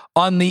home.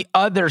 On the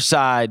other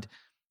side,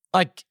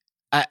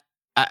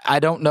 I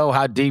don't know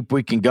how deep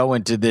we can go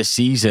into this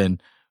season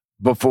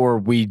before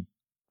we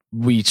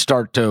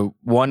start to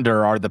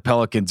wonder, are the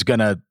Pelicans going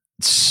to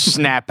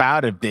snap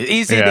out of this?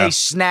 Is it a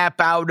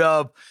snap out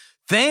of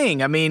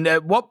thing? I mean,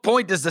 at what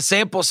point does the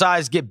sample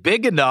size get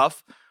big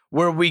enough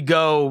where we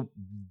go,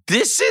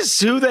 this is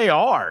who they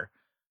are?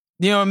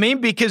 You know what I mean?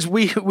 Because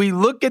we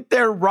look at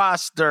their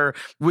roster,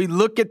 we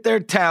look at their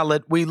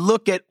talent, we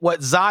look at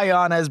what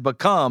Zion has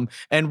become,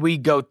 and we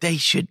go, they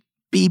should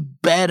be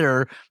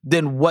better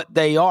than what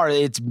they are.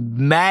 It's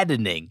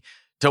maddening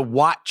to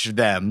watch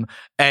them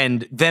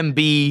and them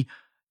be,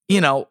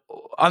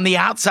 on the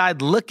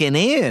outside looking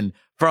in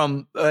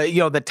from,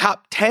 the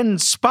top 10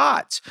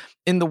 spots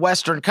in the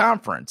Western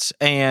Conference.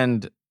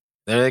 And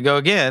there they go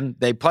again.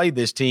 They played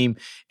this team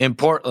in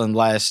Portland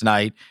last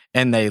night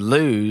and they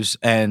lose.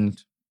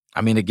 And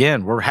I mean,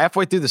 again, we're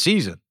halfway through the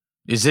season.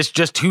 Is this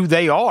just who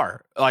they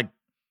are? Like,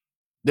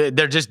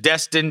 they're just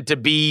destined to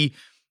be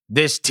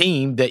this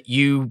team that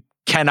you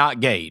cannot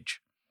gauge.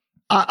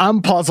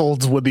 I'm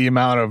puzzled with the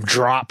amount of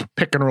drop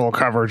pick and roll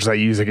coverage they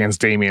use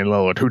against Damian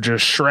Lillard, who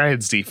just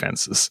shreds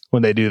defenses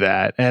when they do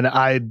that. And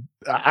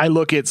I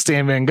look at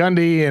Stan Van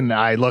Gundy and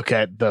I look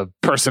at the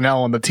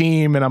personnel on the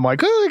team and I'm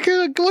like,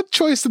 what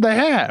choice did they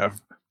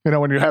have?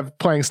 When you have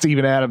playing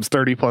Steven Adams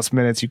 30 plus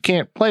minutes, you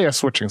can't play a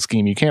switching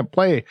scheme. You can't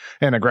play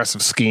an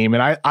aggressive scheme.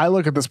 And I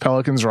look at this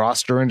Pelicans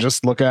roster and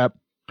just look at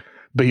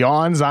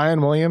beyond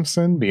Zion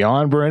Williamson,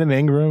 beyond Brandon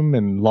Ingram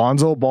and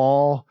Lonzo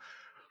Ball.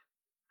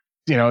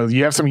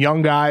 You have some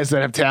young guys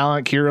that have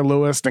talent, Kira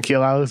Lewis,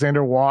 Nickeil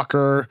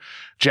Alexander-Walker,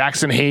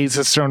 Jackson Hayes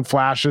has shown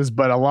flashes,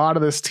 but a lot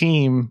of this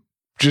team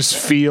just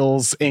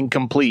feels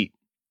incomplete.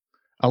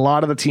 A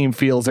lot of the team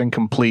feels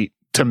incomplete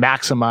to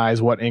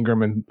maximize what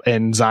Ingram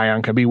and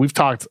Zion can be. We've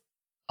talked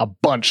a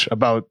bunch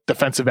about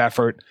defensive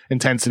effort,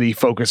 intensity,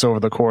 focus over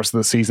the course of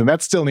the season.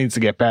 That still needs to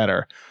get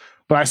better.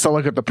 But I still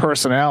look at the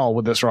personnel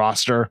with this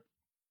roster,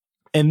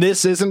 and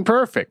this isn't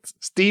perfect.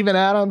 Steven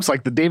Adams,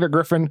 like the David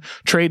Griffin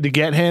trade to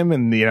get him,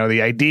 and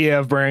the idea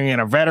of bringing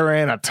in a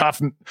veteran, a tough,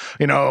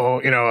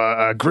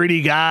 a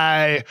gritty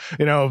guy,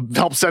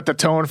 help set the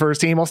tone for his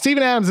team. Well,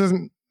 Steven Adams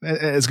isn't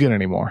as good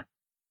anymore.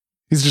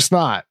 He's just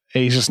not.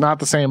 He's just not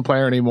the same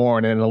player anymore.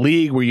 And in a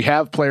league where you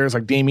have players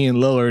like Damian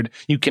Lillard,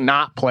 you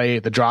cannot play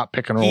the drop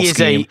pick and roll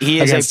scheme. He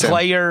is a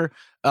player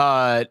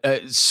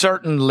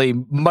certainly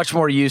much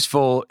more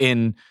useful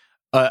in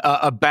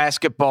a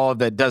basketball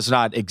that does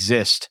not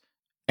exist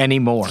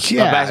anymore.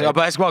 Yeah. A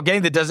basketball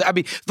game that doesn't. I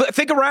mean,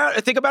 think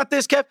about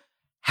this, Kev.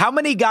 How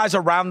many guys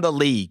around the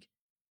league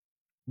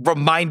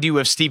remind you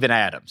of Steven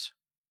Adams?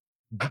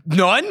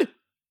 None.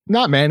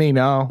 Not many,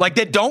 no. Like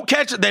they don't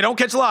catch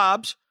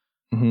lobs.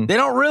 Mm-hmm. They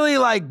don't really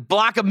like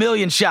block a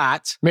million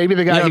shots. Maybe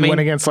the guy you know he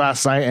went against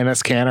last night,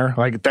 Enes Kanter,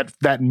 like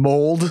that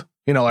mold,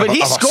 like but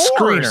he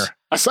scores.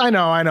 A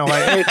screener. I know.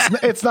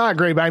 Like, it's not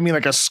great, but I mean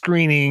like a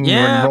screening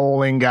and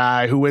rolling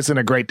guy who isn't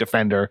a great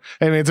defender.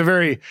 I mean, it's a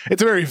very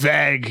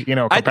vague,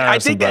 comparison. I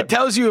think that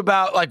tells you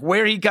about like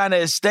where he kind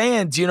of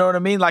stands. You know what I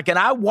mean? Like, and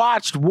I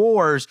watched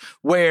wars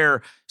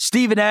where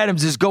Steven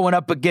Adams is going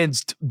up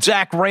against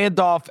Zach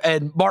Randolph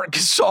and Marc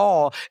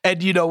Gasol,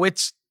 and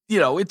it's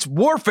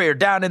warfare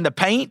down in the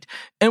paint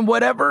and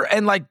whatever.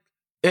 And like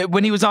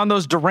when he was on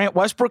those Durant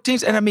Westbrook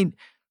teams, and I mean,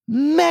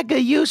 mega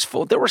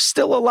useful. There were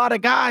still a lot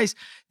of guys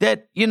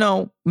that,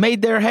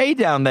 made their hay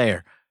down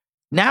there.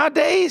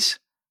 Nowadays,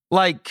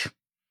 like,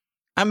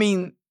 I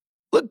mean,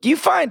 look, you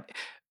find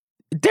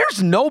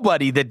there's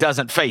nobody that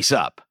doesn't face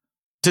up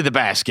to the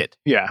basket.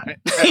 Yeah.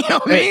 You know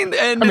what I mean?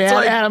 And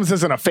Adams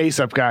isn't a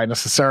face-up guy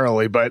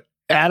necessarily, but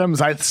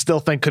Adams, I still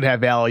think, could have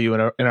value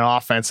in an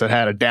offense that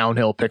had a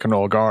downhill pick and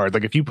roll guard.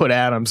 Like if you put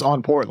Adams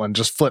on Portland,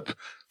 just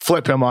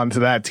flip him onto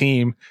that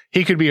team,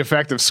 he could be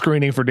effective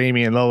screening for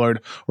Damian Lillard,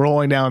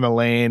 rolling down the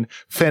lane,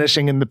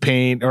 finishing in the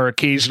paint, or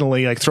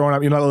occasionally like throwing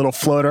up, a little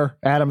floater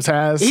Adams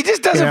has. He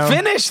just doesn't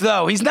finish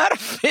though. He's not a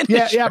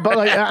finisher. Yeah, but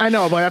like I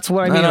know, but that's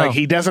what I mean. Like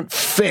he doesn't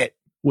fit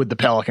with the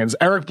Pelicans.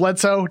 Eric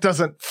Bledsoe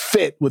doesn't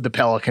fit with the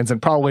Pelicans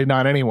and probably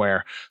not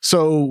anywhere.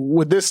 So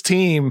with this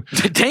team,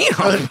 damn,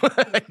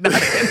 not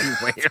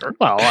anywhere.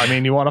 Well, I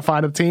mean, you want to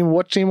find a team.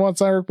 What team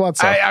wants Eric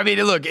Bledsoe? I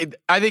mean, look,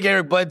 I think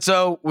Eric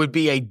Bledsoe would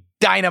be a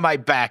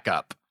dynamite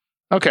backup.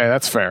 Okay,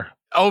 that's fair.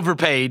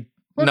 Overpaid,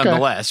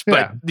 nonetheless.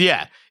 But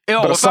yeah.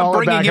 But if I'm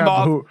bringing him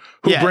off,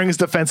 who brings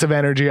defensive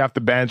energy off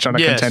the bench on a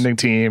contending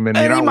team, and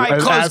you're not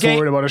as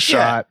worried about a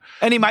shot.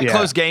 And he might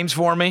close games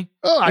for me.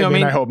 Oh, I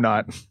mean, I hope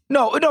not.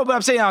 No, but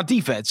I'm saying on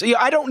defense.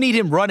 I don't need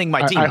him running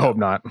my team. I hope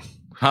not.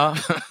 Huh?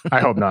 I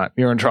hope not.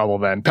 You're in trouble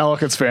then.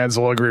 Pelicans fans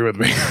will agree with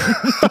me.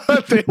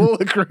 They will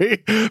agree.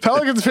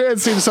 Pelicans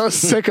fans seem so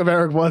sick of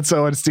Eric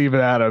Bledsoe and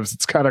Steven Adams.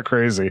 It's kind of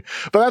crazy.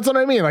 But that's what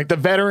I mean. Like the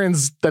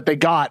veterans that they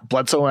got,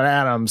 Bledsoe and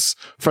Adams,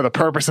 for the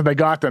purpose that they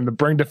got them, to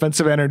bring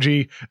defensive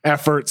energy,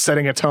 effort,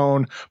 setting a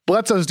tone.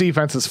 Bledsoe's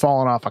defense has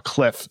fallen off a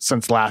cliff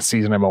since last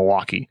season in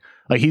Milwaukee.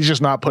 Like he's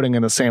just not putting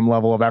in the same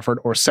level of effort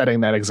or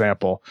setting that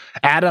example.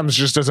 Adams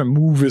just doesn't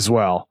move as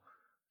well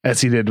as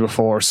he did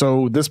before.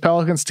 So this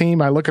Pelicans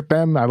team, I look at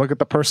them, I look at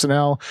the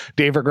personnel.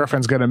 David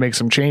Griffin's going to make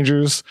some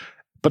changes.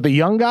 But the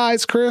young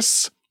guys,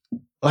 Chris,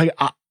 like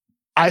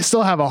I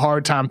still have a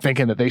hard time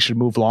thinking that they should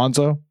move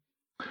Lonzo.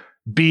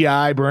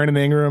 B.I., Brandon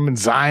Ingram, and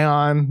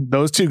Zion,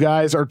 those two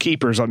guys are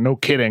keepers. No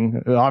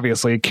kidding,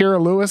 obviously. Kira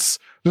Lewis,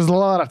 there's a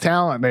lot of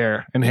talent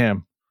there in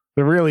him.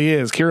 There really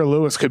is. Kira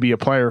Lewis could be a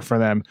player for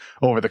them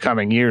over the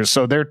coming years.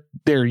 So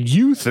their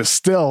youth is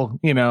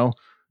still,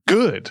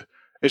 good.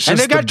 It's just and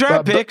they got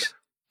draft picks.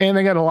 And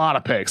they got a lot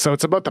of picks. So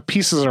it's about the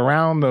pieces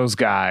around those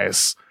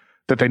guys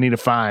that they need to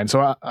find.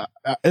 So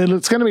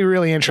it's going to be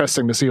really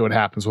interesting to see what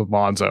happens with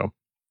Lonzo.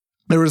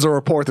 There was a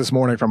report this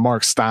morning from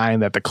Mark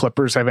Stein that the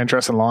Clippers have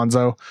interest in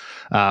Lonzo.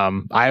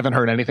 I haven't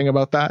heard anything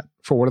about that,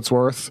 for what it's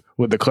worth.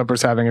 With the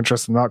Clippers having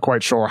interest, I'm not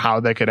quite sure how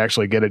they could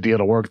actually get a deal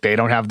to work. They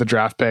don't have the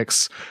draft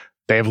picks.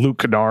 They have Luke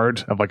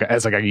Kennard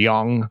as a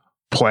young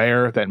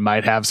player that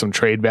might have some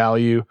trade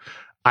value.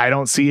 I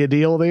don't see a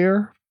deal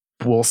there.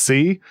 We'll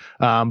see.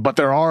 But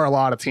there are a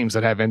lot of teams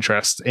that have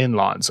interest in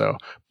Lonzo.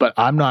 But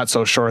I'm not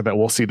so sure that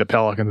we'll see the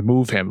Pelicans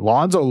move him.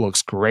 Lonzo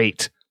looks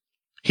great.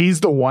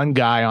 He's the one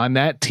guy on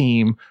that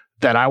team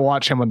that I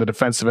watch him on the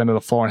defensive end of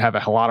the floor and have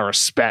a lot of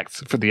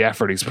respect for the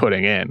effort he's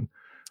putting in.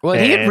 Well,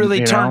 he had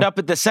really turned up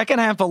at the second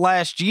half of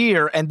last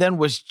year and then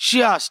was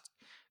just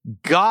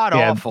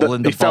god-awful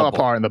in the bubble. He fell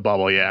apart in the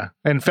bubble,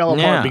 and fell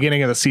apart at the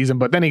beginning of the season,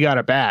 but then he got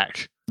it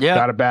back. Yeah.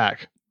 Got it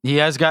back. He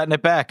has gotten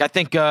it back. I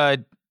think,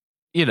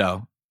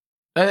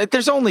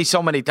 there's only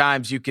so many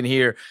times you can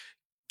hear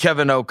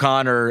Kevin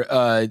O'Connor,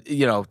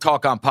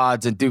 talk on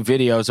pods and do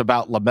videos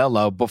about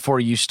LaMelo before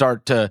you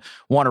start to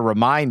want to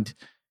remind,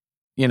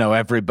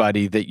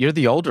 everybody that you're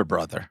the older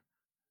brother.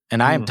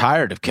 And I am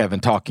tired of Kevin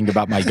talking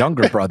about my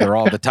younger brother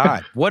all the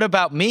time. What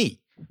about me?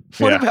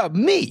 What about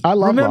me? I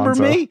love Remember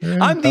Lonzo. me? Yeah,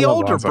 I'm the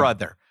older Lonzo.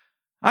 brother.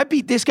 I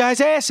beat this guy's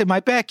ass in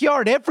my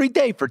backyard every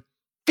day for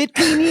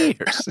 15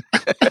 years.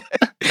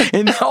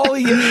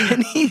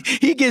 And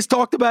he gets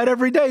talked about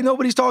every day.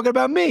 Nobody's talking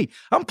about me.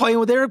 I'm playing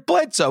with Eric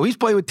Bledsoe. He's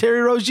playing with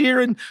Terry Rozier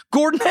and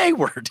Gordon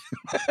Hayward.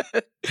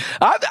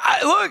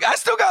 I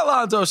still got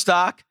Lonzo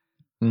stock.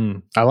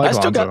 I like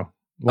Lonzo.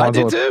 I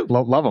do too.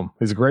 Love him.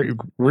 He's a great,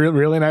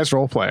 really nice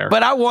role player.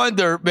 But I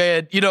wonder,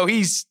 man,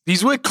 he's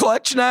with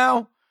Clutch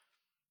now.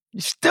 You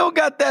still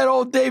got that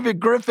old David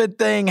Griffin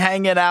thing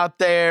hanging out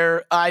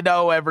there. I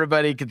know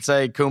everybody can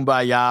say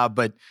kumbaya,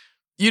 but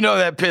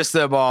that pissed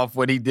them off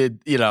when he did,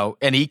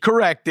 and he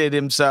corrected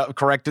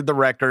the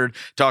record,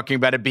 talking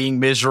about it being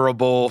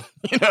miserable,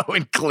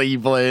 in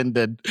Cleveland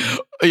and,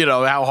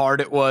 how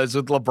hard it was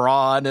with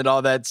LeBron and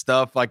all that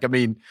stuff. Like, I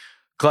mean,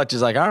 Clutch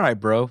is like, all right,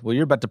 bro, well,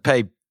 you're about to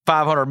pay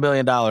 $500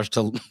 million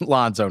to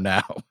Lonzo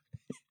now.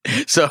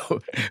 So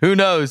who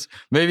knows?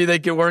 Maybe they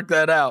can work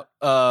that out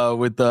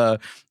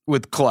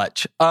with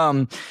Clutch.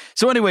 So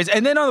anyways,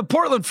 and then on the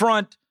Portland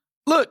front,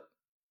 look,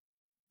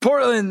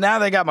 Portland, now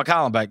they got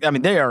McCollum back. I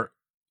mean, they're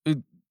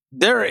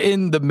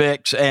in the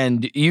mix,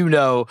 and you're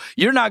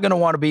not going to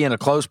want to be in a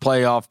close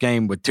playoff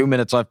game with 2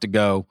 minutes left to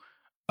go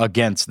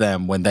against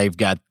them when they've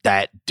got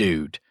that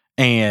dude.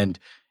 And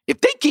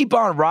if they keep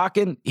on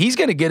rocking, he's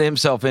going to get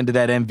himself into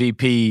that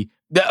MVP.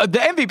 The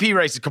MVP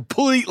race is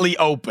completely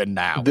open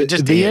now. The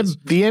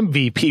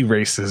MVP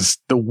race is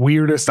the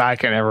weirdest I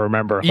can ever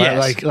remember.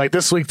 Yes. Like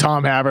this week,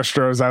 Tom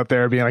Haberstroh's out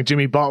there being like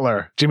Jimmy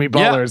Butler is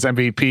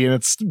MVP, and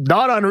it's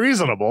not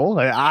unreasonable.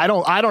 I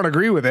don't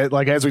agree with it.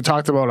 Like, as we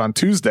talked about on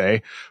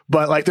Tuesday,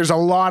 but like there's a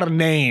lot of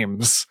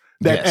names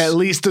that at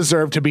least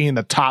deserve to be in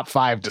the top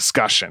 5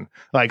 discussion.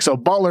 Like, so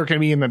Butler can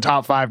be in the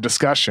top 5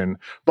 discussion,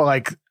 but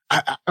like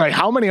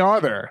how many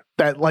are there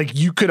that like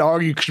you could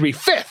argue should be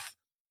 5th?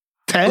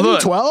 10,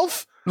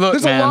 12? Look,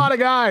 there's man, a lot of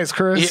guys,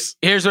 Chris.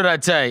 Here's what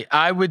I'd say.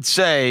 I would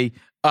say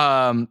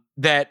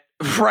that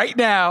right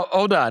now,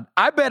 hold on.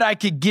 I bet I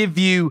could give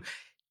you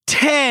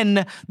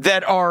 10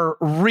 that are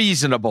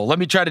reasonable. Let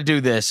me try to do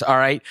this, all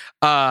right?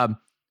 Joel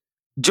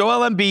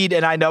Embiid,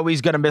 and I know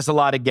he's going to miss a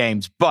lot of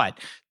games, but...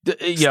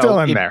 Still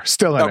in there.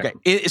 Okay,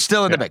 it's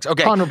still in the mix.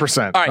 Okay.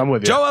 100%. All right, I'm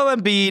with you. Joel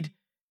Embiid,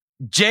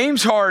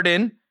 James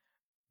Harden,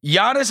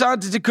 Giannis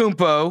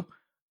Antetokounmpo,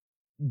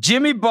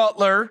 Jimmy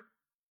Butler...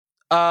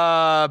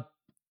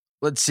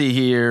 let's see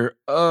here.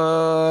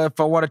 If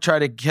I want to try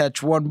to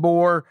catch one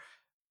more,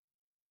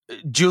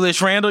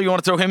 Julius Randle, you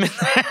want to throw him in?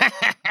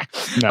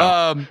 No.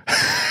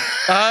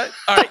 All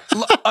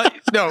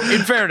right. No,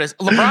 in fairness,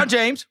 LeBron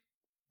James,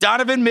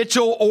 Donovan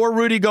Mitchell, or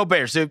Rudy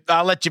Gobert. So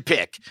I'll let you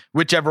pick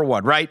whichever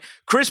one, right?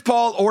 Chris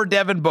Paul or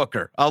Devin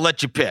Booker. I'll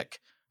let you pick.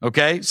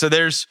 Okay. So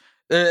there's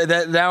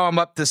that. Now I'm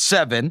up to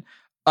 7.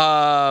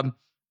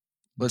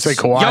 Let's say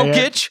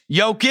Kawhi.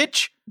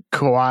 Jokic.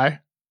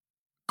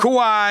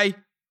 Kawhi,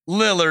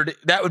 Lillard,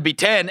 that would be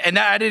 10. And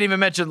I didn't even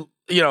mention,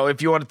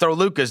 if you want to throw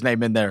Luka's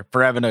name in there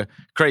for having a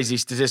crazy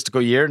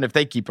statistical year, and if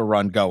they keep a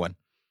run going.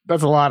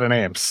 That's a lot of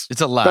names.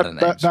 It's a lot of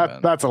names.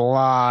 That's a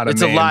lot of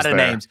names. It's a lot of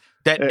names.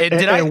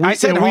 I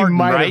said Harden,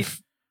 right?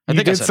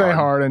 You did say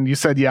Harden. You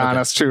said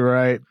Giannis too,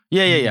 right?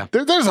 Yeah.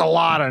 There's a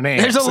lot of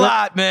names. There's a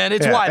lot, man.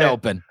 It's wide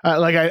open.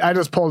 I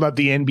just pulled up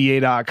the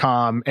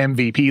NBA.com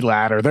MVP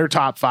ladder. Their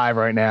top 5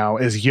 right now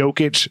is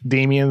Jokic,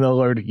 Damian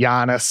Lillard,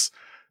 Giannis,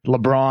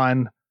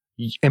 LeBron,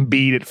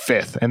 Embiid at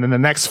 5th. And then the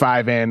next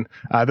 5 in,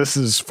 this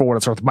is for what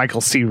it's worth,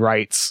 Michael C.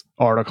 Wright's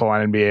article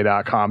on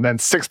NBA.com. Then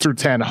 6 through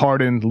 10,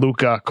 Harden,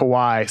 Luka,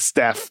 Kawhi,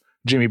 Steph,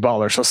 Jimmy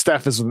Butler. So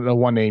Steph is the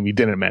one name you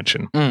didn't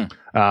mention.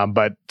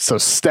 But so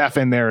Steph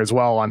in there as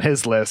well on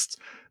his list.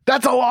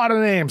 That's a lot of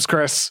names,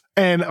 Chris.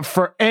 And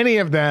for any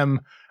of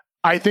them,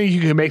 I think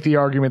you can make the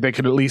argument they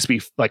could at least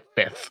be like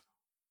 5th.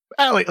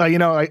 At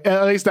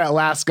least that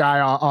last guy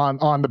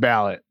on the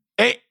ballot.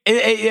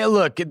 Hey,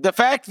 look, the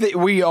fact that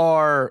we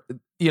are...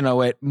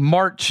 at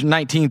March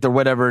 19th or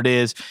whatever it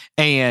is,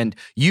 and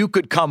you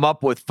could come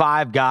up with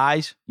 5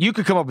 guys. You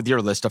could come up with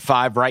your list of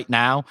 5 right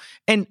now.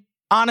 And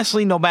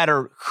honestly, no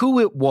matter who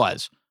it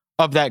was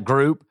of that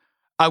group,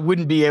 I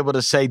wouldn't be able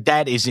to say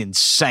that is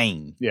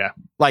insane. Yeah.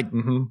 Like,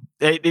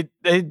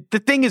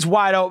 the thing is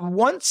wide open.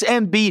 Once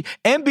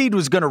Embiid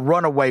was going to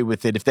run away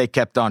with it if they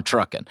kept on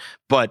trucking.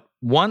 But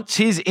once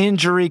his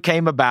injury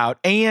came about,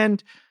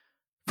 and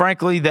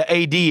frankly, the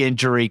AD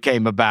injury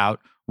came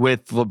about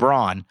with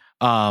LeBron,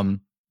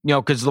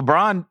 because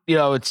LeBron,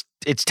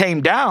 it's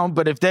tamed down,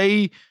 but if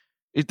they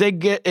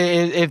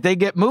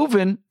get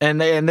moving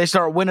and they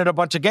start winning a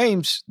bunch of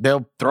games,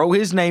 they'll throw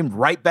his name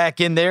right back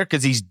in there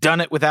because he's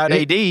done it without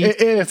AD.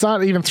 It's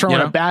not even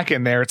throwing it back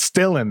in there; it's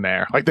still in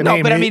there. Like the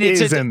name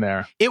is in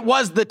there. It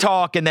was the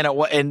talk, and then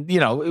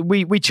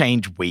we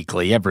change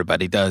weekly.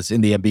 Everybody does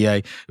in the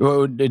NBA,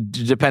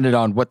 depending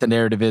on what the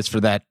narrative is for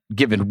that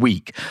given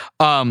week.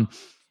 And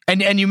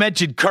you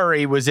mentioned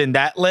Curry was in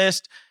that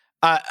list.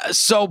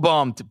 So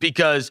bummed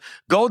because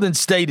Golden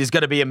State is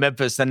going to be in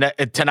Memphis tonight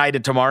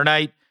and tomorrow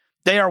night.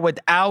 They are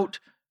without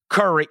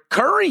Curry.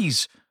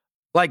 Curry's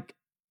like,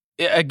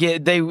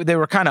 again, they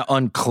were kind of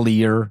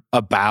unclear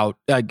about,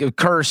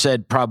 Kerr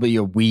said probably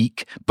a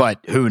week,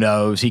 but who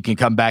knows? He can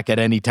come back at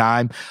any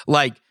time.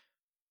 Like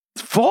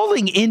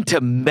falling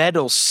into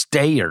metal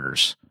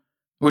stairs,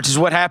 which is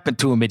what happened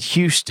to him at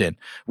Houston,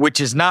 which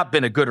has not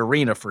been a good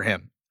arena for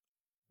him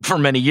for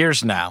many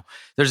years now.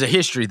 There's a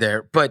history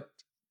there, but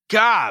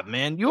God,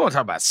 man, you want to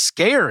talk about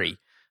scary.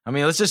 I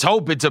mean, let's just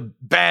hope it's a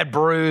bad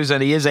bruise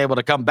and he is able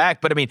to come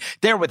back. But I mean,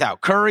 they're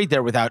without Curry,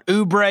 they're without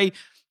Oubre,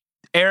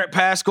 Eric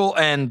Pascal,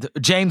 and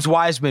James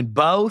Wiseman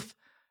both.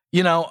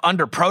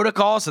 under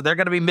protocol, so they're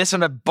going to be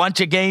missing a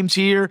bunch of games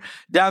here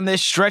down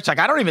this stretch. Like,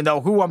 I don't even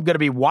know who I'm going to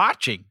be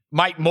watching.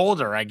 Mike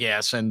Mulder, I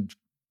guess, and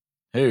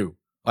who?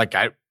 Like,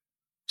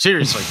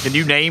 seriously, can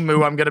you name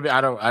who I'm going to be?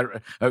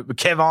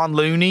 Kevon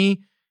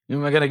Looney.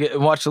 Am I going to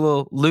watch a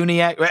little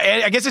Looney act?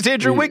 I guess it's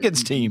Andrew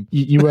Wiggins' team.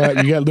 You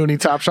got Looney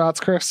top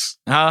shots, Chris?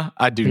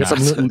 I do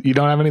not. You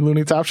don't have any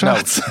Looney top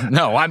shots?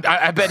 No,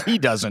 I bet he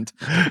doesn't.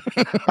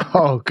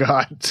 Oh,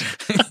 God.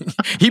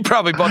 He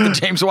probably bought the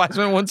James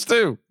Wiseman ones,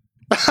 too.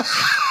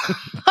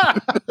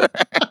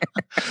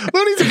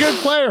 Looney's a good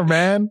player,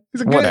 man.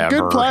 He's a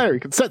good player. He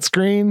can set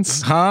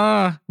screens. He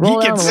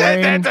can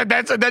set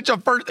that's your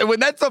first. When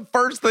that's the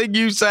first thing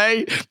you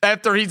say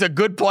after he's a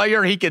good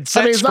player, he can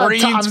set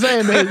screens. I'm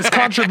saying his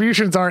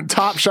contributions aren't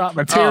top shot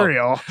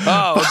material. Okay.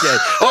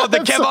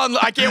 The Kevon.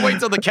 I can't wait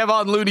till the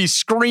Kevon Looney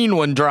screen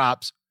one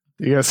drops.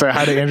 You gonna say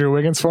hi to Andrew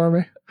Wiggins for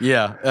me?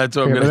 Yeah, that's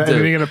what I'm gonna do.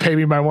 Are you gonna pay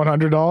me my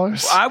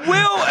 $100? I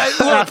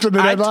will. After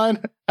the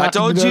deadline. I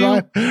told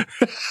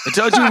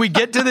you we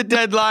get to the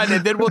deadline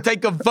and then we'll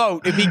take a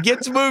vote. If he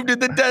gets moved to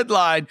the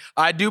deadline,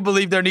 I do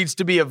believe there needs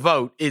to be a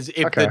vote.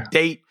 The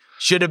date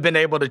should have been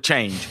able to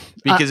change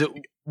because it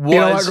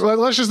was.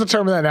 Let's just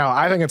determine that now.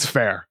 I think it's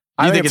fair.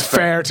 I think it's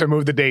fair to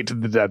move the date to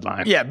the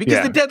deadline. Yeah,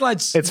 because the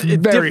deadline's a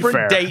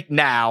different date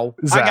now.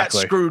 Exactly. I got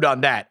screwed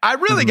on that. I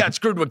really got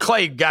screwed when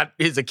Clay got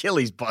his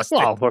Achilles busted.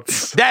 Well,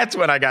 that's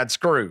when I got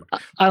screwed.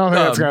 I don't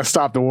think that's going to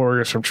stop the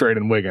Warriors from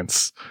trading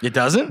Wiggins. It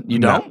doesn't? You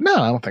don't? No,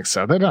 I don't think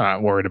so. They're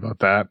not worried about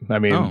that. I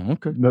mean,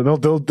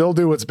 they'll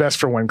do what's best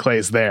for when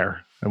Clay's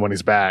there and when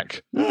he's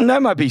back.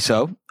 That might be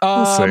so.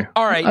 We'll see.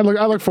 All right. I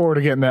look forward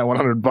to getting that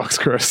 $100,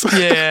 Chris.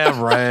 Yeah,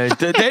 right.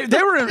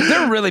 They were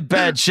in really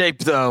bad shape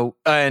though,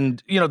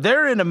 and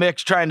they're in a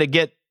mix trying to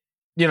get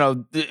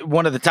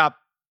one of the top,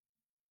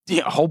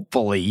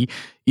 hopefully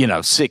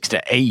 6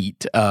 to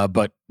 8,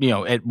 but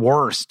at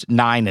worst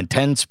 9 and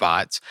 10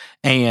 spots,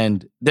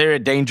 and they're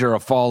in danger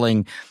of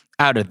falling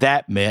out of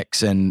that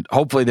mix. And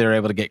hopefully they're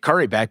able to get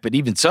Curry back, but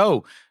even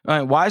so,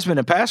 Wiseman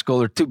and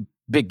Pascal are two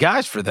big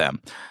guys for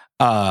them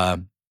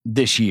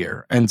this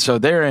year. And so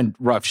they're in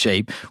rough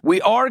shape.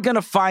 We are going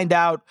to find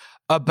out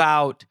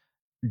about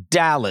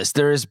Dallas.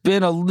 There has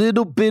been a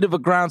little bit of a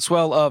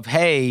groundswell of,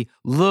 hey,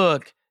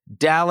 look,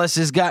 Dallas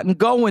has gotten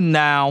going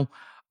now.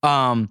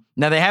 Now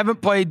they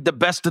haven't played the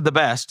best of the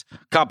best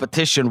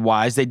competition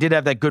wise. They did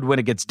have that good win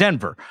against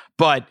Denver,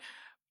 but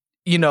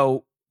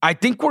I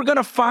think we're going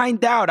to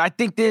find out. I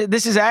think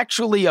this is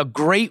actually a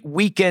great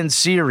weekend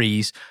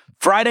series.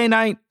 Friday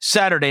night,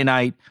 Saturday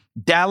night,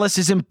 Dallas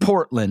is in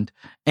Portland,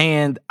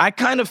 and I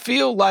kind of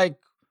feel like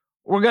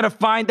we're going to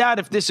find out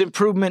if this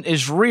improvement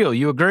is real.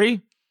 You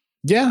agree?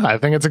 Yeah, I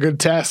think it's a good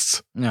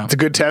test. Yeah. It's a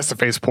good test to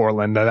face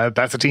Portland.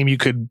 That's a team you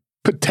could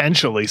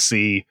potentially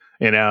see,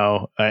 in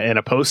a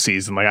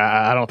postseason. Like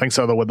I don't think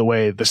so with the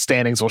way the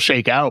standings will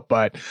shake out,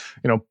 but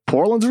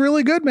Portland's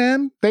really good,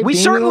 man. We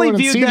certainly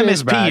viewed them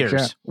as peers.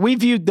 Yeah. We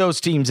viewed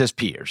those teams as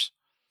peers.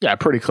 Yeah,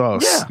 pretty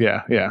close.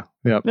 Yeah.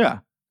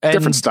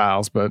 Different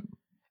styles, but.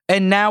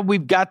 And now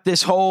we've got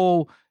this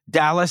whole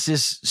Dallas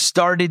is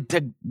started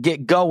to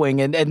get going,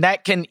 and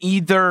that can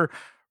either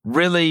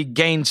really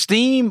gain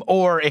steam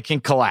or it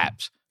can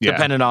collapse,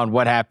 depending on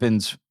what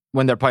happens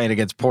when they're playing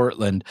against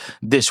Portland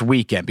this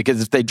weekend.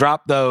 Because if they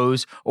drop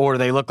those or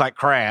they look like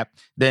crap,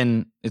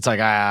 then it's like,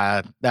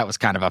 that was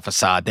kind of a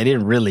facade. They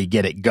didn't really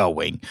get it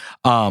going.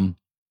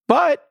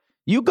 But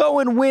you go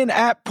and win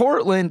at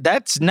Portland,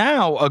 that's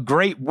now a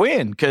great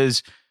win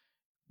because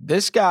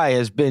this guy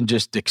has been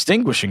just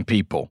extinguishing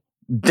people.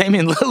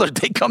 Damian Lillard,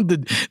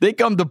 they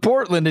come to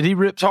Portland and he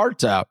rips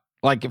hearts out.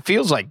 Like it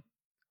feels like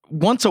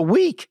once a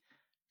week,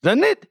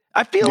 doesn't it?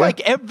 I feel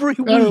like every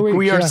week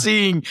we are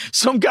seeing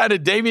some kind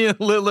of Damian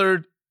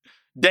Lillard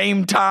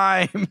Dame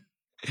time,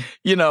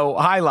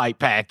 highlight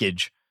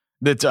package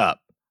that's up.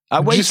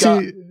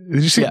 Did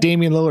you see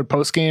Damian Lillard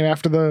post game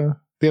after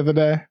the other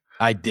day?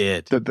 I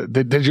did.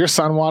 Did your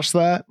son watch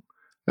that?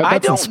 I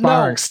don't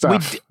inspiring know.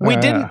 Stuff. We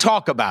didn't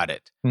talk about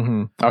it.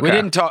 Mm-hmm. Okay.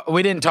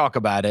 We didn't talk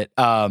about it.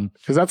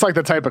 Because that's like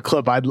the type of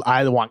clip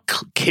I want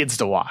kids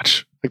to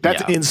watch. Like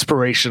that's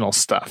inspirational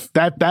stuff.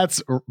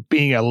 That's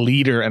being a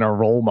leader and a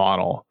role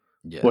model.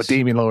 Yes. What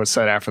Damian Lillard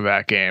said after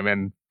that game,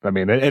 and I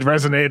mean, it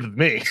resonated with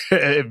me.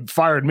 It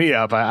fired me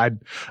up. I'd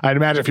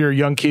imagine if you're a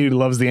young kid who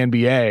loves the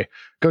NBA,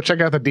 go check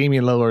out the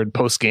Damian Lillard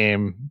post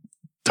game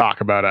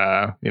talk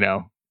about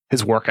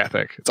his work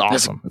ethic. It's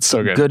awesome. It's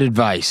so good. Good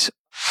advice.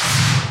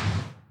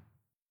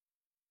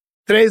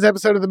 Today's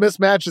episode of The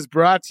Mismatch is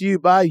brought to you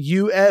by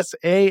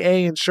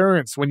USAA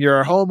Insurance. When you're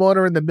a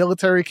homeowner in the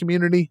military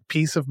community,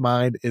 peace of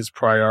mind is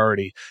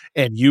priority.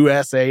 And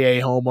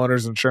USAA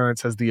Homeowners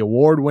Insurance has the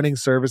award-winning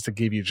service to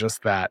give you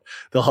just that.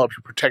 They'll help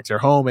you protect your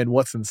home and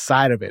what's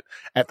inside of it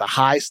at the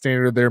high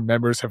standard their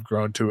members have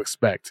grown to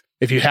expect.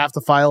 If you have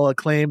to file a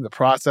claim, the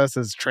process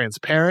is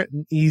transparent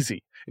and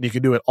easy. And you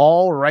can do it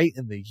all right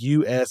in the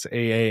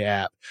USAA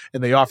app.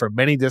 And they offer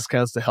many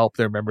discounts to help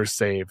their members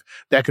save.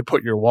 That could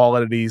put your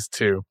wallet at ease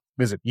too.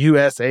 Visit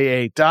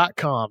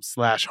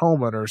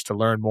USAA.com/homeowners to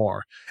learn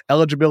more.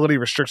 Eligibility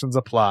restrictions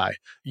apply.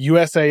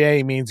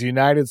 USAA means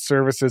United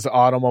Services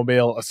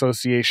Automobile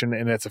Association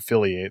and its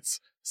affiliates.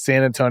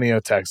 San Antonio,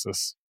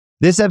 Texas.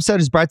 This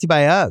episode is brought to you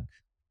by UGG.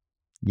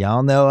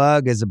 Y'all know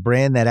UGG is a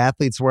brand that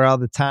athletes wear all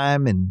the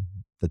time in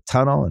the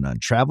tunnel and on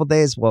travel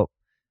days. Well,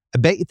 I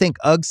bet you think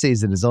UGG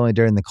season is only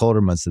during the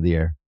colder months of the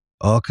year.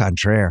 Au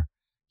contraire,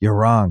 you're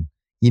wrong.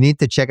 You need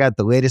to check out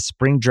the latest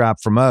spring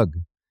drop from UGG.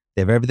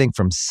 They have everything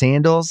from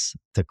sandals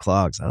to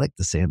clogs. I like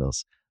the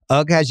sandals.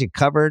 UGG has you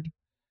covered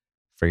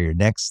for your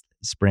next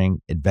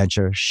spring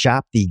adventure.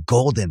 Shop the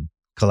Golden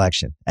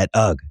Collection at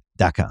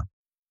UGG.com.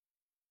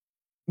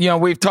 You know,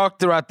 we've talked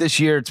throughout this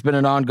year, it's been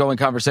an ongoing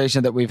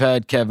conversation that we've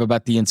had, Kev,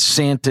 about the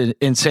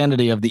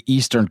insanity of the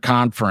Eastern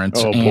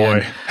Conference. Oh,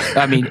 boy.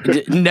 I mean,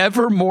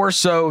 never more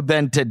so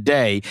than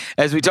today.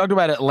 As we talked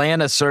about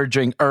Atlanta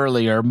surging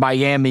earlier,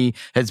 Miami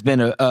has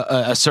been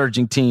a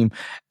surging team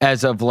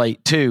as of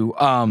late, too.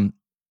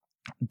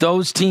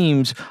 Those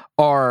teams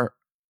are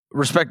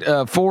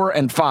 4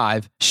 and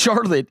 5.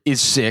 Charlotte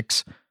is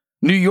 6.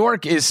 New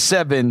York is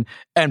 7,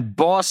 and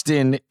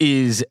Boston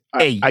is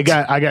 8. I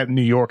got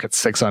New York at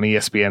 6 on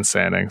ESPN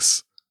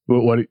standings.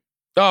 What?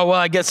 Oh, well,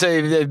 I guess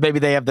maybe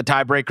they have the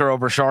tiebreaker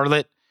over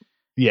Charlotte.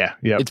 Yeah,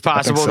 it's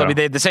possible. So. I mean,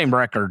 they had the same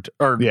record,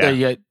 or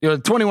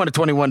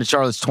 21-21, and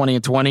Charlotte's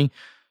 20-20.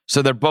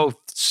 So they're both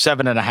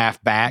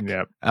 7.5 back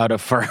out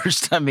of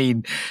first. I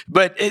mean,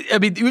 but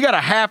we got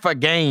a half a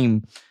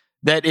game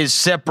that is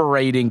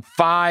separating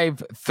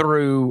 5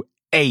 through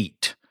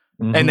 8.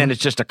 Mm-hmm. And then it's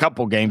just a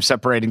couple games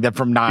separating them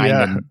from 9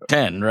 and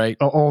 10, right?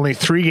 Only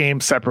 3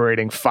 games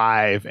separating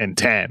 5 and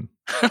 10,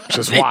 which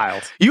is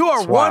wild. You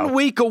are 1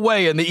 week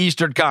away in the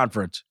Eastern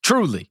Conference.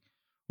 Truly.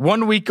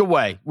 1 week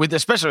away,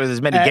 especially with as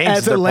many games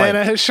as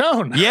Atlanta has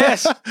shown.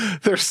 Yes.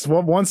 They're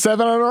 1-7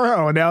 on a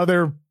row, and now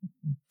they're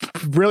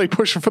really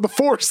pushing for the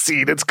 4th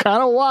seed. It's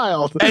kind of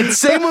wild. And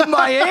same with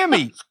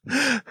Miami.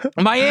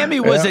 Miami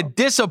was a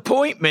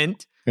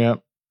disappointment. Yeah.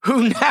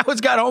 Who now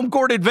has got home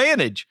court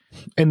advantage.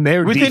 And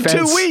their within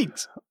defense, 2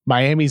 weeks.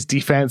 Miami's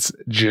defense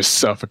just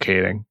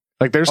suffocating.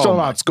 Like, they're still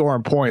not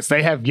scoring points.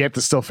 They have yet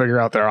to still figure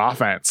out their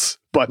offense.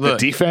 But the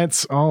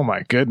defense, oh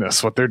my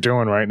goodness, what they're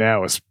doing right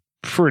now is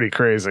pretty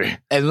crazy.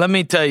 And let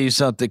me tell you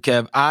something,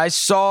 Kev. I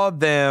saw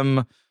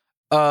them,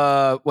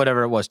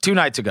 whatever it was, 2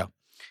 nights ago.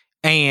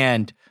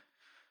 And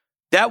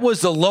that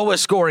was the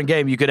lowest scoring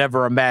game you could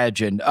ever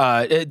imagine.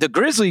 The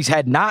Grizzlies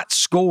had not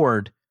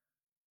scored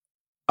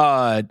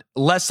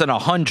less than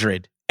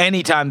 100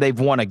 anytime they've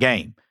won a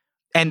game.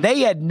 And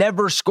they had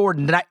never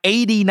scored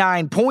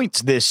 89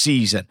 points this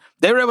season.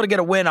 They were able to get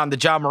a win on the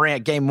Ja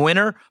Morant game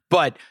winner,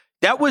 but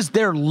that was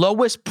their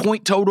lowest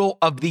point total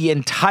of the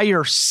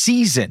entire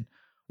season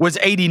was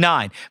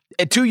 89.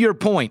 And to your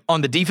point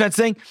on the defense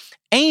thing,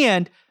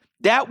 and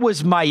that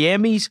was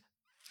Miami's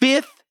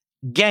 5th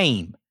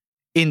game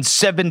in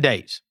 7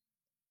 days.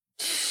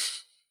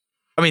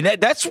 I mean,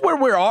 that's where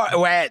we're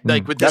at,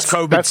 like, with this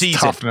COVID season.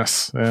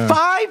 Toughness. Yeah.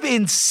 5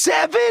 and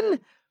 7?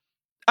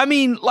 I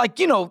mean, like,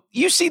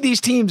 you see these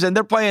teams and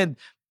they're playing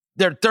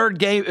their 3rd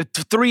game,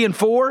 3 and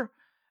 4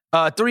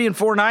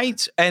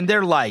 nights, and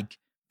they're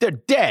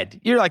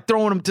dead. You're like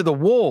throwing them to the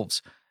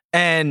wolves.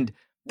 And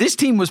this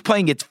team was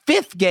playing its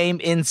 5th game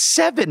in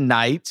 7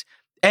 nights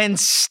and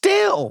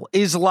still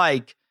is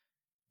like,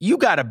 you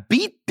got to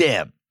beat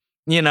them,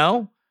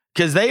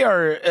 because they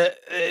are,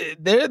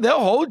 they'll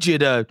hold you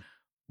to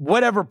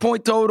whatever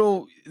point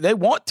total they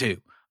want to.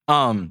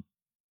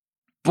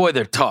 Boy,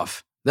 they're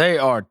tough. They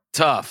are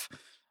tough.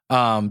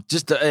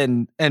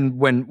 And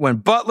when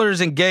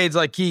Butler's engaged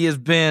like he has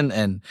been,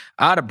 and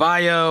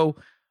Adebayo,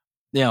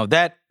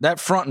 that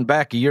front and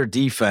back of your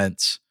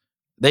defense,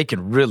 they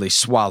can really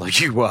swallow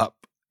you up.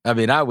 I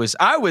mean, I was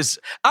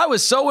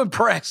so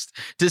impressed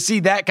to see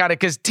that kind of,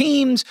 because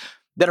teams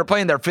that are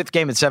playing their 5th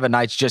game in 7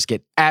 nights just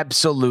get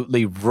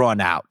absolutely run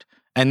out.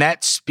 And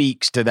that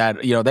speaks to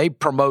that. They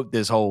promote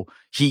this whole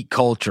heat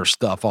culture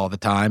stuff all the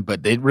time,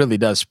 but it really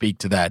does speak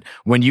to that.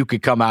 When you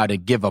could come out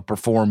and give a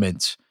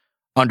performance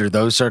under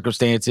those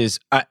circumstances,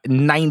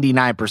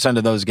 99%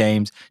 of those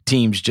games,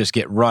 teams just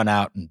get run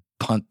out and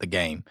punt the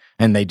game.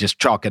 And they just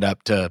chalk it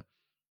up to,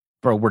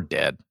 bro, we're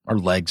dead. Our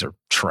legs are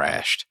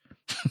trashed.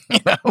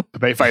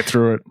 They fight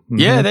through it. Mm-hmm.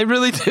 Yeah, they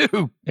really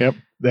do. Yep.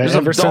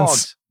 Ever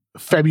since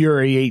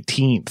February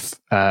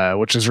 18th,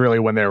 which is really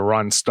when their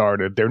run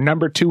started. They're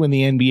number 2 in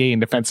the NBA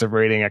in defensive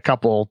rating, a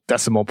couple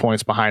decimal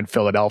points behind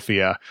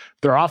Philadelphia.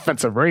 Their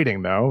offensive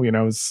rating, though,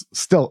 is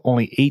still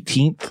only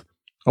 18th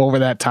over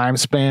that time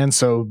span.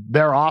 So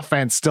their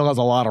offense still has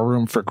a lot of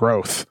room for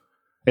growth.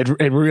 It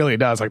really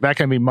does. Like, that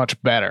can be much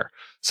better.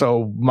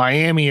 So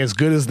Miami, as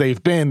good as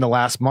they've been the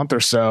last month or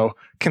so,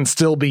 can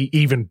still be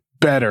even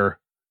better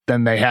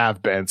than they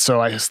have been.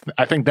 So I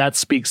think that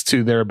speaks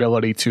to their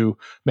ability to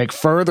make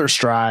further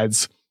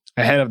strides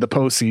ahead of the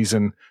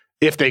postseason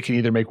if they can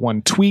either make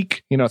one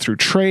tweak, through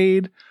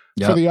trade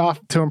for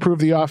to improve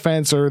the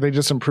offense, or they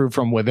just improve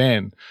from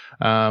within.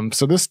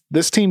 So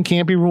this team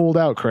can't be ruled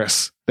out,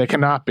 Chris. They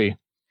cannot be.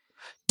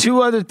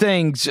 two other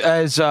things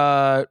as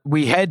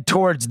we head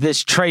towards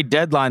this trade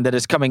deadline that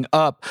is coming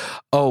up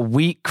a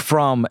week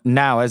from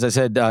now. As I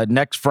said,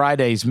 next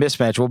Friday's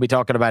mismatch, we'll be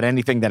talking about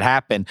anything that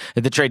happened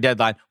at the trade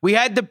deadline. We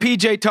had the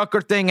PJ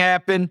Tucker thing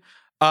happen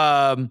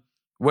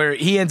where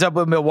he ends up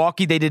with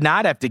Milwaukee. They did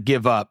not have to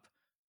give up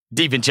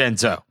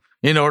DiVincenzo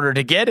in order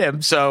to get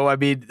him. So, I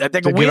mean, I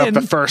think a win. Give up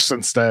the first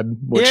instead.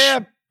 Which, yeah,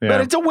 but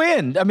it's a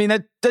win. I mean,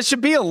 that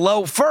should be a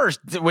low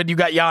first when you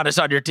got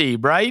Giannis on your team,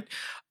 right?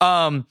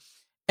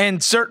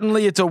 And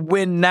certainly it's a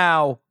win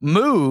now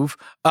move,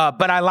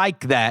 but I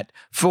like that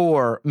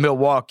for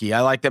Milwaukee. I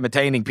like them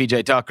attaining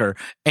PJ Tucker.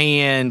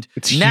 And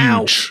it's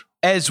now, huge.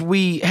 As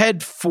we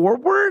head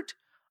forward,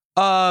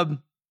 I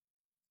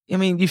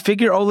mean, you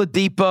figure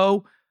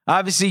Oladipo.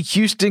 Obviously,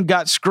 Houston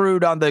got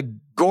screwed on the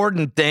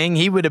Gordon thing.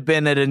 He would have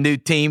been at a new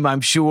team,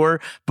 I'm sure.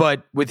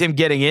 But with him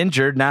getting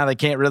injured, now they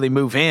can't really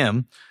move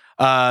him.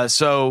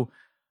 So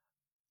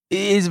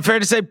is it fair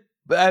to say,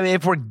 I mean,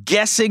 if we're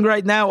guessing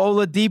right now,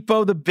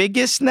 Oladipo the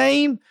biggest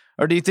name?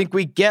 Or do you think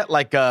we get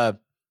like a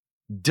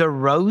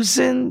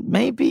DeRozan,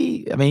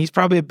 maybe? I mean, he's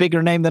probably a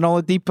bigger name than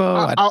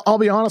Oladipo. I'll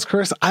be honest,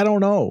 Chris. I don't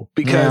know.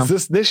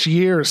 Because this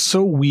year is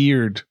so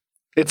weird.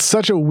 It's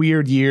such a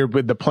weird year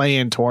with the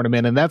play-in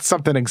tournament, and that's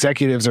something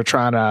executives are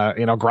trying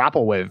to,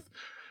 grapple with.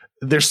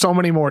 There's so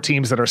many more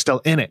teams that are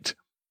still in it.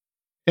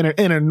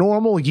 In a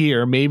normal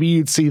year, maybe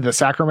you'd see the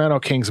Sacramento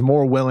Kings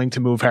more willing to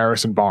move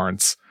Harrison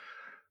Barnes,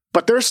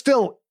 but they're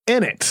still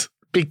in it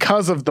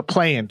because of the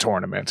play-in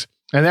tournament,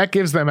 and that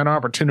gives them an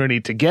opportunity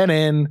to get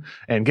in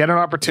and get an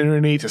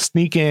opportunity to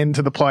sneak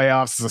into the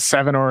playoffs as a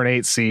 7 or an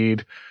 8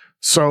 seed.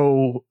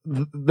 So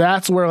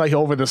that's where, like,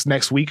 over this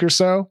next week or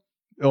so,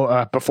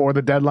 before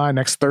the deadline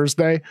next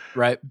Thursday,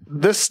 right?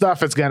 This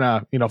stuff is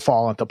gonna,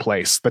 fall into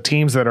place. The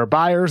teams that are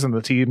buyers and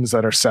the teams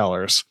that are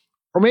sellers,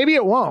 or maybe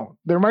it won't.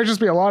 There might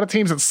just be a lot of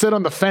teams that sit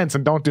on the fence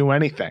and don't do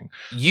anything.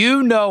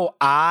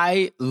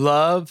 I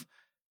love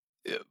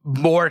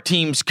more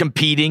teams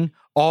competing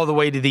all the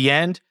way to the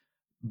end,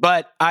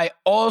 but I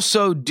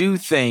also do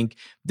think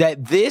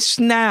that this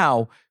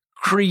now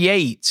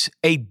creates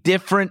a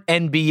different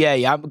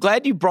NBA. I'm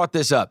glad you brought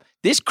this up.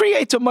 This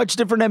creates a much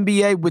different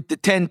NBA with the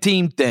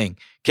 10-team thing,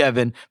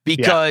 Kevin,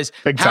 because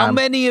how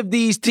many of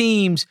these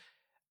teams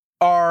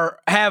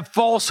have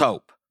false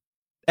hope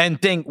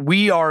and think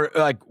we are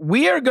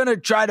going to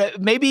try to,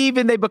 maybe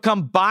even they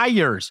become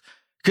buyers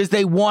because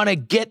they want to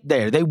get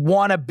there. They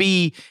want to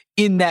be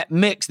in that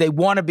mix. They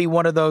want to be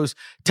one of those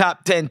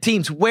top 10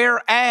 teams.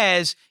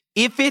 Whereas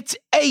if it's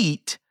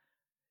 8,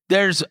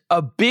 there's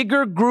a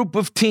bigger group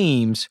of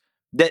teams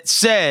that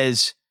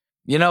says,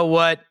 you know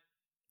what?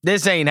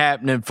 This ain't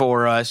happening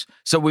for us.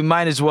 So we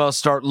might as well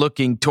start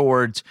looking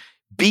towards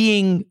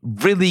being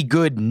really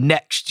good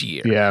next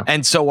year. Yeah.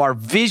 And so our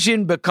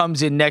vision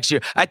becomes in next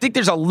year. I think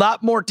there's a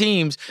lot more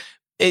teams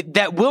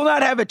that will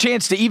not have a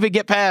chance to even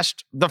get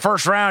past the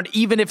first round,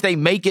 even if they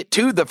make it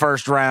to the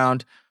first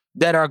round,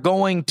 that are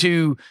going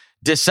to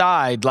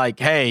decide like,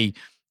 hey,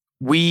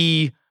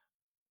 we're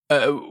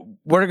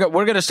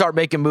going to start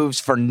making moves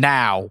for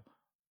now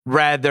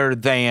rather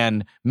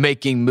than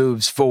making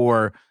moves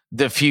for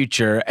the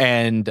future.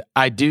 And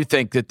I do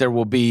think that there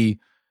will be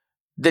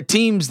the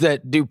teams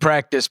that do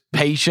practice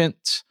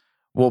patience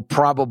will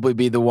probably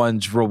be the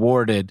ones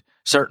rewarded,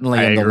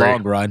 certainly in the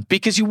long run,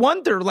 because you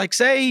wonder, like,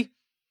 say,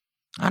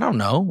 I don't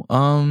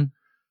know,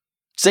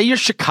 say you're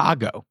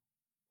Chicago,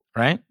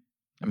 right?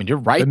 I mean, you're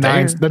right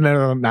there.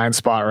 The 9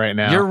 spot right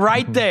now. You're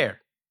right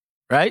there,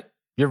 right?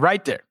 You're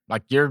right there.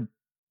 Like you're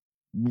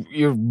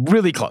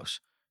really close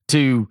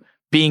to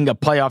being a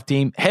playoff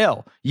team.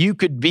 Hell, you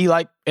could be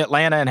like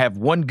Atlanta and have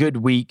one good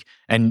week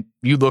and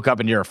you look up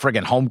and you're a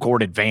friggin' home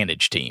court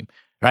advantage team,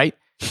 right?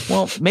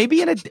 Well,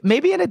 maybe in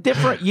a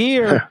different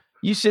year,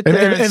 you sit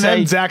there and say,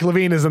 then Zach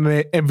LaVine is in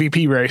the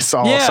MVP race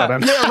all of a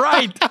sudden. Yeah,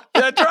 right.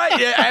 That's right.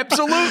 Yeah,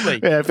 absolutely.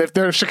 Yeah,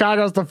 if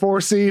Chicago's the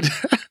 4 seed.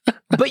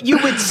 But you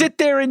would sit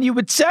there and you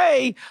would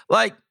say,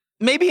 like,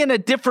 maybe in a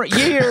different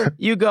year,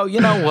 you go, you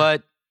know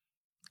what?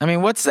 I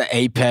mean, what's the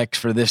apex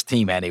for this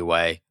team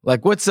anyway?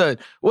 Like, what's the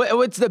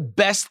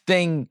best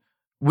thing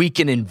we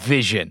can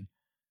envision?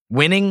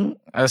 Winning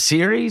a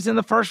series in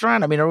the first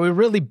round? I mean, are we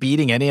really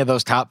beating any of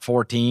those top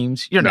 4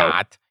 teams? You're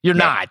not. You're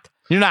not.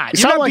 You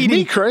sound like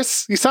me,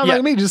 Chris. You sound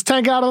like me. Just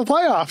tank out of the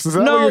playoffs. Is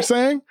that what you're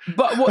saying?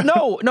 But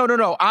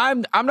no.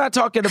 I'm not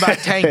talking about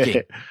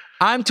tanking.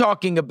 I'm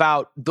talking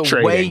about the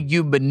trading. way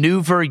you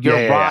maneuver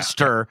your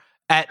roster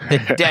at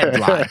the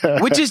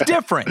deadline, which is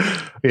different.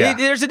 Yeah.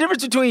 There's a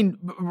difference between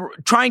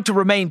trying to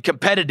remain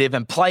competitive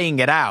and playing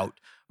it out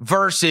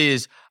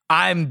versus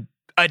I'm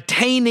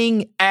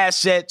attaining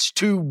assets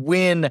to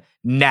win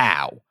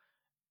now.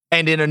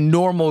 And in a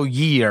normal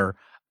year,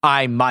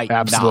 I might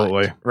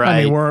absolutely not, right?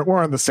 I mean,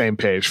 we're on the same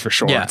page for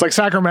sure. Yeah. It's like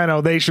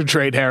Sacramento; they should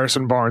trade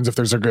Harrison Barnes if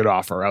there's a good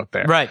offer out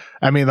there, right?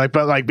 I mean,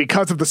 but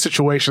because of the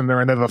situation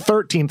they're in, the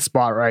 13th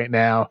spot right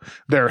now.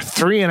 They're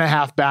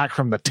 3.5 back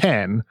from the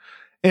 10,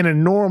 in a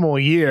normal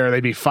year,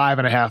 they'd be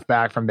 5.5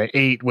 back from the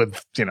 8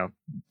 with,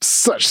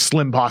 such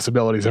slim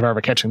possibilities of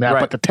ever catching that.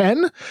 Right. But the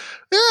 10,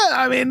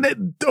 I mean,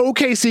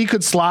 OKC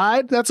could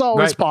slide. That's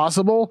always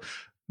possible.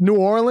 New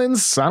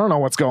Orleans, I don't know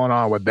what's going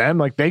on with them.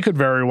 Like, they could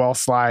very well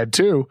slide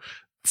too.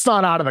 It's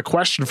not out of the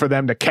question for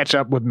them to catch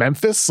up with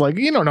Memphis. Like,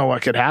 you don't know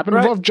what could happen.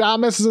 Right. What if Ja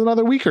misses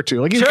another week or two?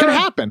 Like, it could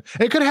happen.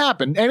 It could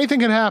happen. Anything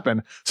can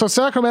happen. So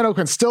Sacramento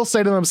can still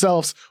say to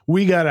themselves,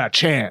 we got a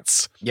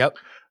chance. Yep.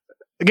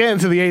 Again,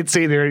 to the 8th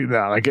seed,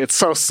 like, it's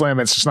so slim,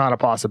 it's just not a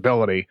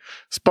possibility.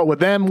 But with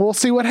them, we'll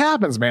see what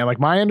happens, man. Like,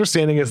 my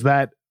understanding is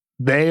that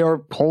they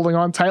are holding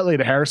on tightly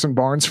to Harrison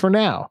Barnes for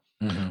now.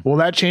 Mm-hmm. Will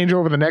that change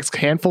over the next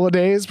handful of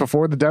days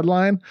before the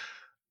deadline?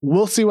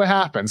 We'll see what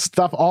happens.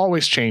 Stuff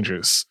always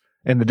changes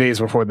in the days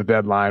before the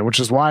deadline, which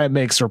is why it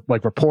makes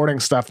like reporting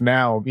stuff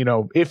now,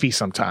 iffy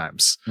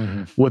sometimes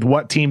with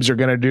what teams are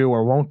going to do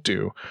or won't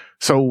do.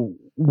 So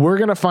we're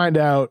going to find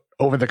out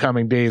over the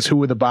coming days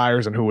who are the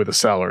buyers and who are the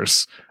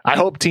sellers. I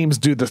hope teams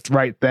do the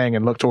right thing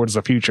and look towards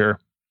the future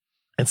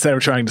instead of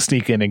trying to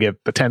sneak in and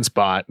get the 10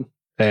 spot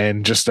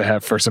and just to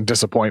have for some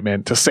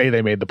disappointment to say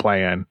they made the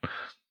play-in.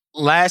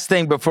 Last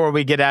thing before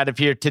we get out of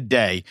here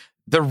today.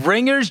 The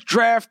Ringers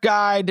draft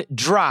guide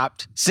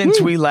dropped since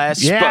we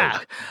last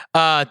spoke.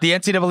 The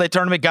NCAA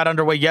tournament got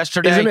underway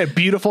yesterday. Isn't it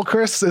beautiful,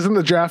 Chris? Isn't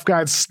the draft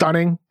guide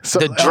stunning?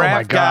 The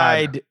draft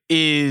guide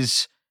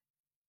is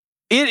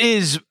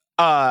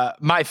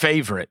my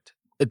favorite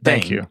thing.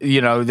 Thank you.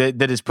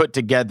 That is put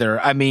together.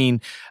 I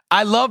mean,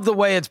 I love the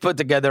way it's put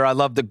together. I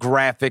love the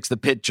graphics, the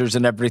pictures,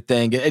 and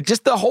everything.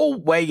 Just the whole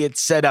way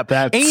it's set up.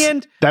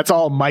 That's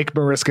all Mike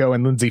Marisco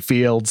and Lindsey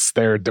Fields,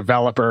 their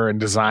developer and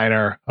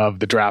designer of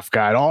the draft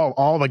guide.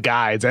 All the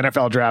guides,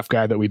 NFL draft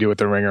guide that we do at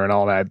the Ringer and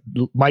all that.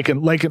 Mike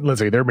and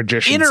Lindsey, they're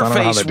magicians.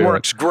 Interface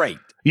works great.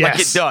 Yes. Like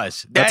it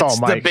does. That's all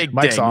Mike. The big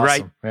Mike's thing,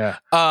 awesome. right?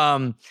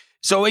 Yeah.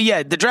 So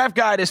the draft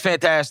guide is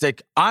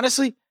fantastic.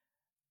 Honestly,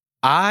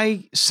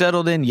 I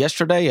settled in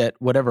yesterday at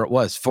whatever it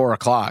was,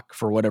 4:00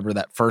 for whatever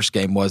that first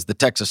game was, the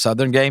Texas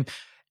Southern game.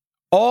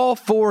 All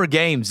 4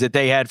 games that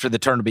they had for the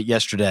tournament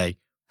yesterday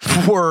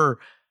were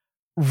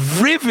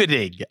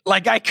riveting.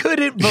 Like, I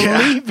couldn't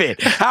believe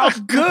it, how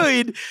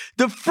good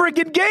the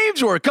friggin'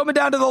 games were coming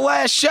down to the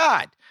last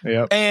shot.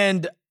 Yep.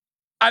 And,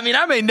 I mean,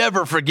 I may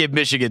never forgive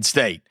Michigan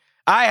State.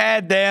 I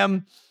had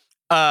them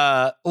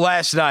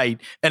last night,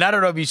 and I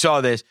don't know if you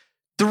saw this.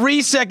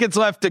 3 seconds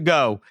left to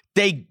go.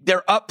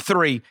 They're up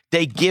 3.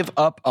 They give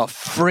up a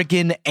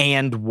friggin'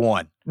 and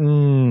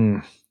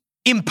 1.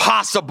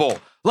 Impossible.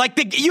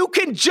 Like, you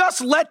can just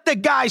let the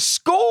guy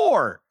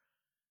score.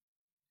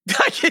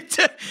 It's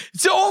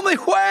the only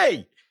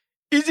way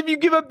is if you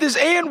give up this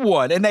and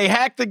 1, and they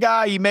hack the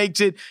guy. He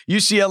makes it.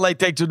 UCLA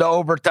takes it to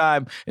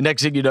overtime, and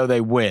next thing you know,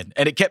 they win.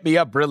 And it kept me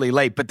up really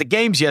late. But the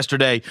games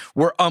yesterday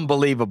were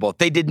unbelievable.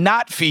 They did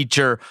not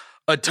feature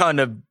a ton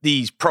of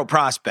these pro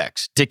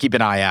prospects to keep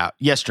an eye out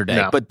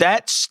yesterday, but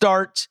that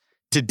starts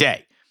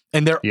today,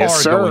 and there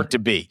are going to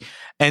be.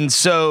 And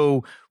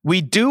so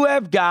we do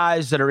have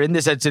guys that are in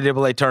this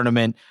NCAA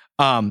tournament.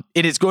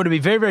 It is going to be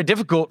very, very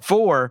difficult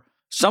for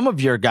some of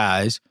your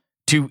guys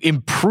to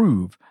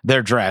improve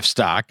their draft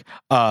stock.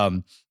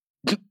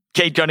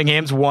 Cade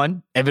Cunningham's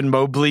 1, Evan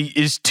Mobley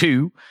is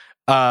 2,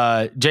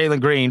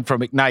 Jalen Green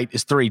from Ignite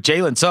is 3,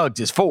 Jalen Suggs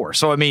is 4.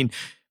 So, I mean,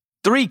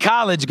 3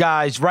 college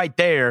guys right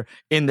there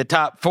in the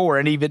top 4,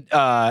 and even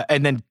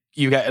and then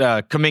you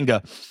got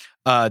Kuminga,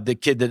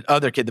 the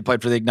other kid that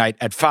played for the Ignite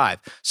at 5.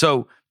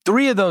 So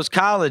 3 of those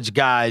college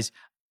guys,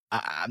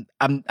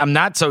 I'm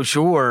not so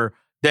sure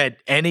that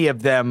any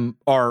of them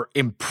are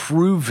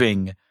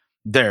improving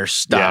their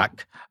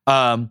stock.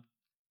 Yeah.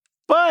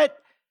 But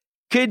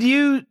do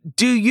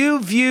you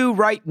view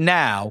right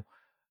now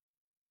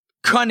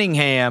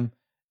Cunningham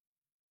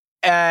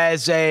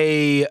as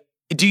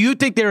do you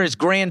think there is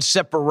grand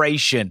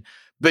separation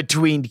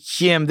between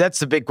him, that's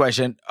the big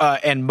question,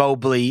 and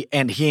Mobley,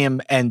 and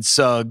him and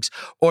Suggs?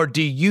 Or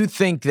do you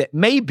think that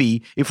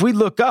maybe if we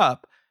look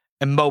up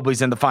and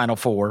Mobley's in the Final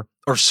Four,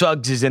 or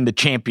Suggs is in the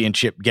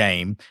championship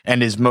game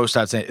and is most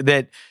outstanding,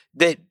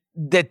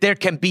 that there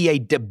can be a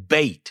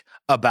debate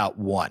about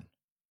one?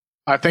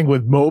 I think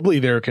with Mobley,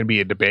 there can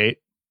be a debate.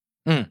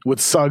 With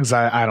Suggs,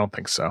 I don't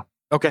think so.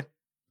 Okay.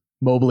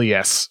 Mobley,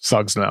 yes.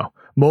 Suggs, no.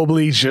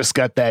 Mobley's just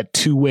got that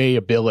two-way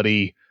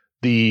ability,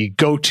 the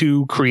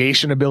go-to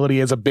creation ability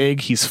as a big.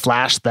 He's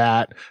flashed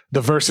that. The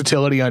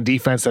versatility on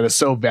defense that is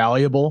so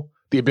valuable.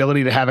 The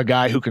ability to have a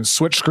guy who can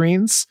switch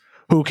screens,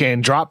 who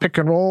can drop pick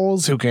and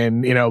rolls, who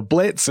can,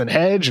 blitz and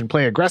hedge and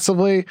play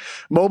aggressively.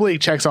 Mobley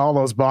checks all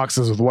those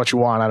boxes with what you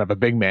want out of a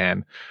big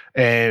man.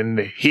 And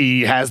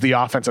he has the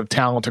offensive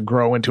talent to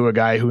grow into a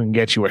guy who can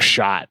get you a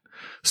shot.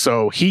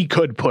 So he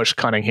could push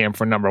Cunningham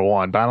for number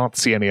 1, but I don't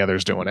see any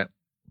others doing it.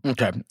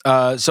 Okay.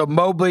 So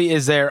Mobley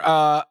is there.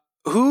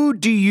 Who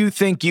do you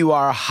think you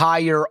are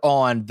higher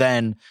on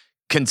than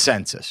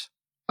consensus?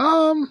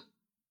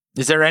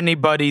 Is there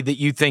anybody that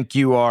you think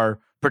you are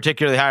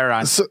particularly higher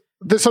on? So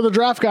the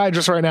draft guy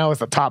just right now is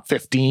the top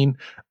 15.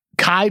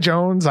 Kai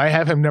Jones, I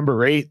have him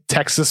number 8,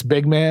 Texas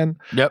big man.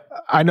 Yep.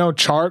 I know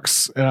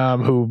Charks,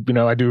 who,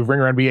 I do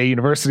Ringer NBA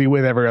University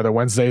with every other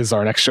Wednesdays.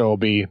 Our next show will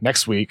be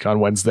next week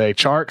on Wednesday.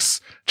 Charks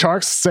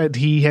said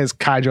he has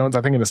Kai Jones,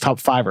 I think, in his top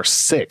 5 or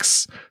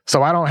 6.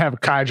 So I don't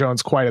have Kai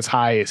Jones quite as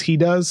high as he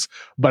does,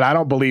 but I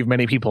don't believe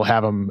many people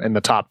have him in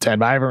the top 10.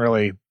 But I haven't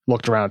really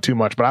looked around too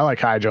much, but I like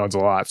Kai Jones a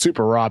lot.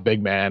 Super raw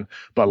big man,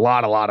 but a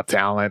lot of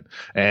talent.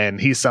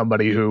 And he's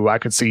somebody who I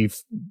could see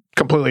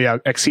completely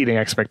exceeding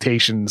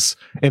expectations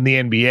in the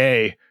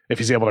NBA if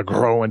he's able to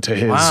grow into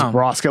his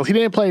raw skills. He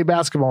didn't play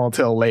basketball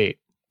until late.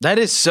 That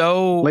is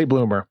so late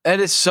bloomer. That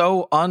is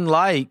so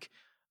unlike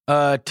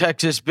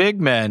Texas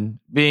big men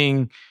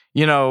being,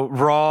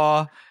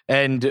 raw.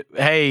 And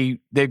hey,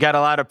 they've got a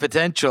lot of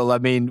potential. I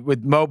mean,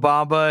 with Mo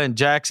Bamba and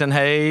Jackson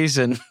Hayes,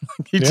 and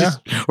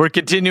we're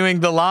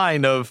continuing the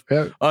line of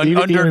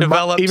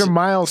underdeveloped. Even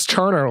Miles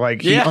Turner,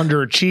 he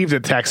underachieved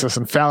at Texas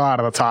and fell out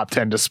of the top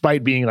 10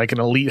 despite being like an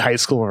elite high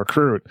school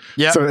recruit.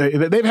 Yeah, so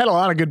they've had a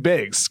lot of good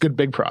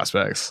big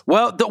prospects.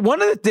 Well,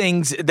 one of the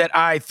things that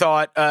I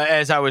thought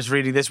as I was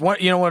reading this,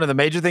 one of the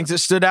major things that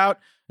stood out,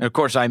 and of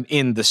course I'm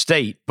in the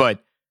state,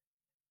 but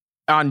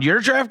on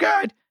your draft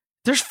guide,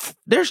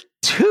 there's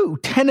 2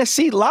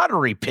 Tennessee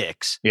lottery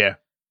picks. Yeah.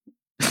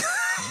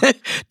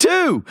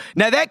 2.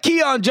 Now that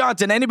Keon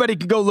Johnson, anybody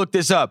can go look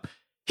this up.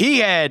 He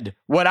had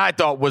what I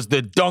thought was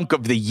the dunk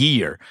of the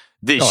year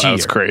this year. That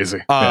was crazy.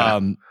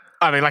 I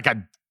mean, like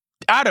a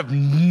out of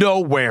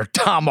nowhere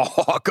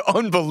tomahawk,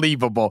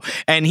 unbelievable.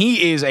 And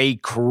he is a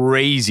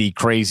crazy,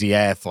 crazy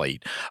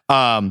athlete.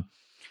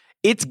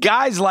 It's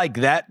guys like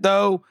that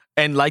though,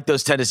 and like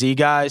those Tennessee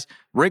guys.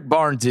 Rick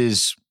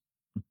Barnes'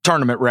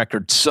 tournament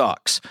record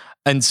sucks.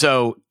 And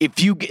so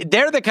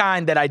they're the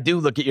kind that I do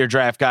look at your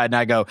draft guide and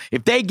I go,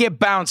 if they get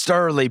bounced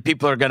early,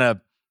 people are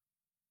gonna,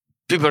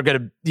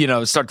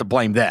 start to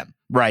blame them,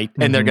 right?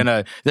 And they're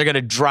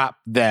gonna drop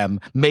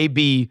them,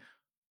 maybe,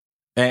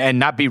 and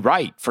not be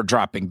right for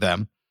dropping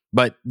them,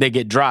 but they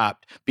get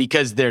dropped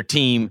because their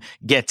team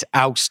gets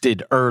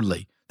ousted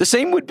early. The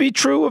same would be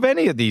true of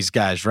any of these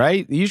guys,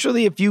 right?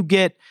 Usually, if you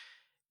get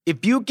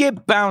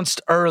bounced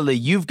early,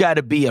 you've got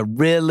to be a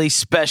really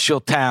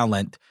special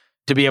talent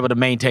to be able to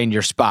maintain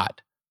your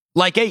spot.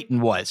 Like Ayton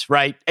was,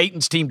 right?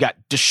 Ayton's team got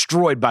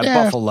destroyed by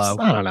Buffalo.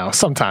 I don't know.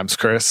 Sometimes,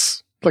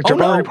 Chris.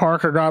 Jabari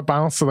Parker got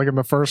bounced in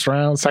the first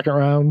round, second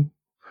round.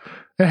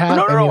 It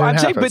happened. No.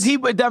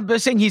 I'm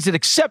saying he's an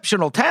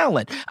exceptional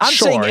talent. I'm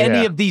saying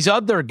any of these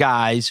other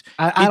guys.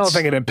 I don't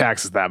think it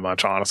impacts us that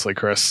much, honestly,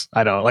 Chris.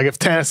 I don't. If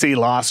Tennessee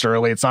lost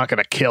early, it's not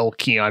going to kill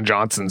Keon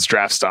Johnson's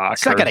draft stock.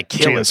 It's not going to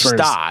kill his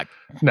stock.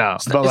 No,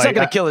 it's not going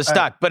to kill his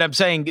stock. But I'm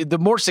saying the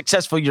more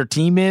successful your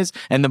team is,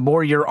 and the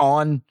more you're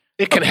on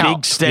it can help.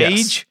 Big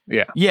stage.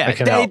 Yeah.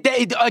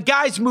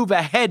 Guys move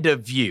ahead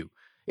of you.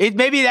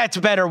 Maybe that's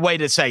a better way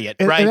to say it,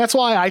 right? And that's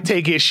why I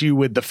take issue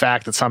with the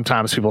fact that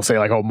sometimes people say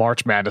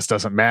March Madness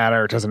doesn't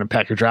matter. It doesn't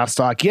impact your draft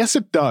stock. Yes,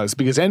 it does,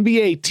 because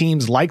NBA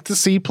teams like to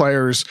see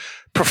players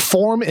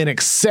perform and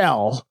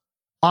excel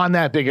on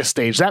that biggest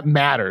stage. That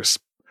matters.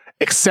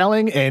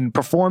 Excelling and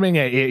performing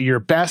at your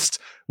best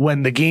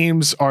when the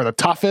games are the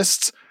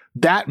toughest,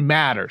 that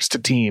matters to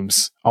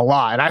teams a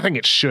lot. And I think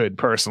it should,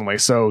 personally.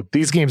 So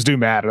these games do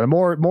matter. The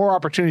more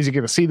opportunities you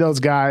get to see those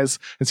guys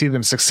and see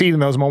them succeed in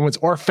those moments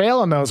or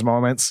fail in those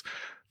moments,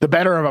 the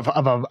better of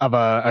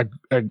a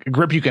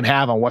grip you can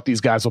have on what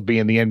these guys will be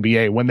in the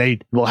NBA when they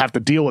will have to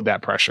deal with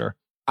that pressure.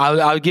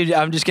 I'm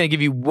just going to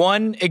give you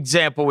one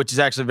example, which is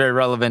actually very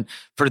relevant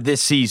for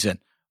this season.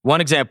 One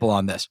example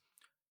on this.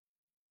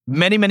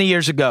 Many, many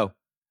years ago,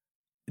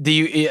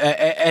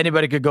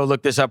 anybody could go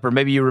look this up, or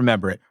maybe you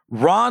remember it.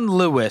 Ron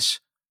Lewis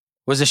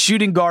was a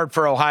shooting guard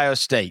for Ohio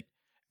State,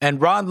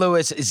 and Ron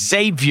Lewis,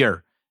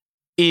 Xavier,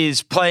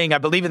 is playing, I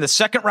believe, in the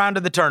second round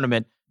of the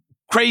tournament.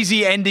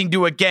 Crazy ending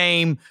to a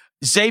game.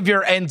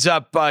 Xavier ends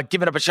up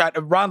giving up a shot.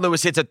 Ron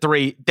Lewis hits a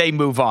 3. They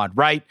move on,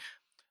 right?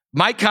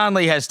 Mike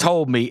Conley has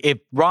told me if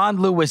Ron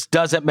Lewis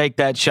doesn't make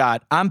that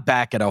shot, I'm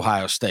back at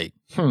Ohio State.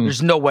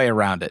 There's no way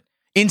around it.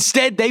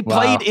 Instead, they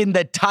played in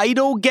the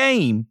title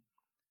game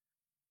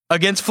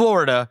against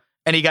Florida,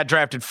 and he got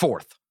drafted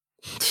 4th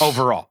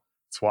overall.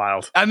 It's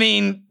wild. I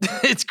mean,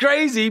 it's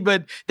crazy,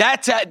 but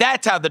that's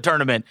how the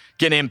tournament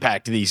can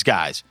impact these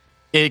guys.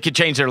 It could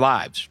change their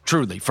lives,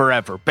 truly,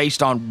 forever,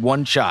 based on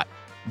one shot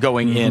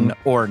going in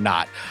or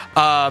not.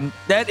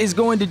 That is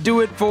going to do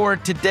it for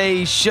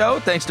today's show.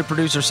 Thanks to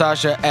producer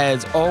Sasha,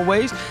 as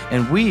always,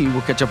 and we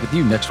will catch up with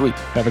you next week.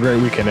 Have a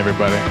great weekend,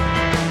 everybody.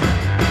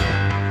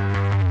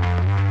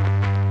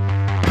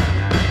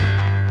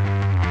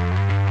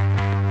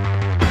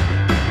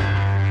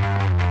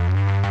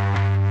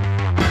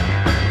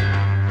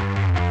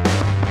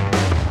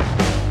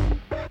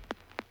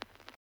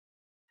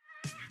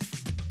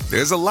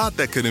 There's a lot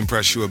that could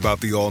impress you about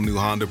the all-new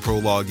Honda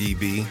Prologue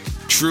EV.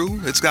 True,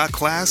 it's got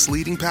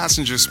class-leading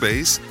passenger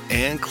space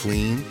and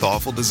clean,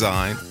 thoughtful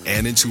design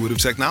and intuitive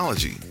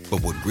technology.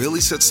 But what really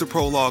sets the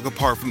Prologue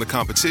apart from the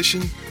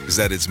competition is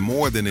that it's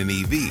more than an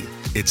EV.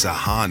 It's a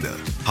Honda.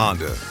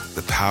 Honda,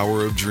 the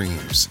power of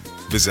dreams.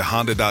 Visit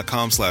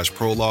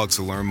honda.com/prologue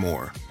to learn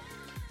more.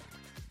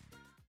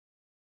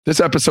 This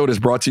episode is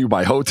brought to you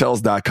by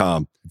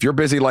Hotels.com. If you're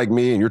busy like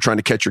me and you're trying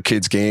to catch your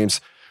kids' games,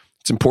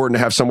 it's important to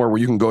have somewhere where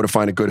you can go to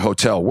find a good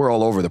hotel. We're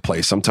all over the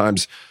place.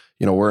 Sometimes,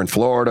 we're in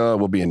Florida,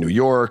 we'll be in New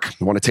York,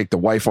 we want to take the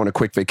wife on a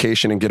quick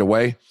vacation and get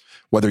away.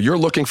 Whether you're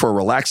looking for a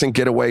relaxing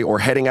getaway or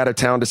heading out of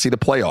town to see the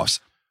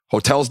playoffs,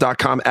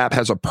 Hotels.com app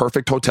has a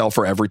perfect hotel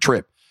for every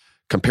trip.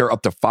 Compare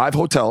up to 5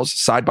 hotels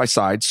side by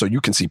side so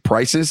you can see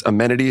prices,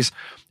 amenities,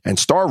 and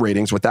star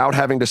ratings without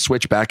having to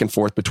switch back and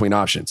forth between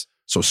options.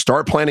 So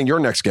start planning your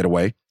next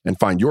getaway and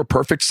find your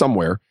perfect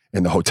somewhere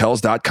in the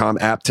Hotels.com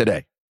app today.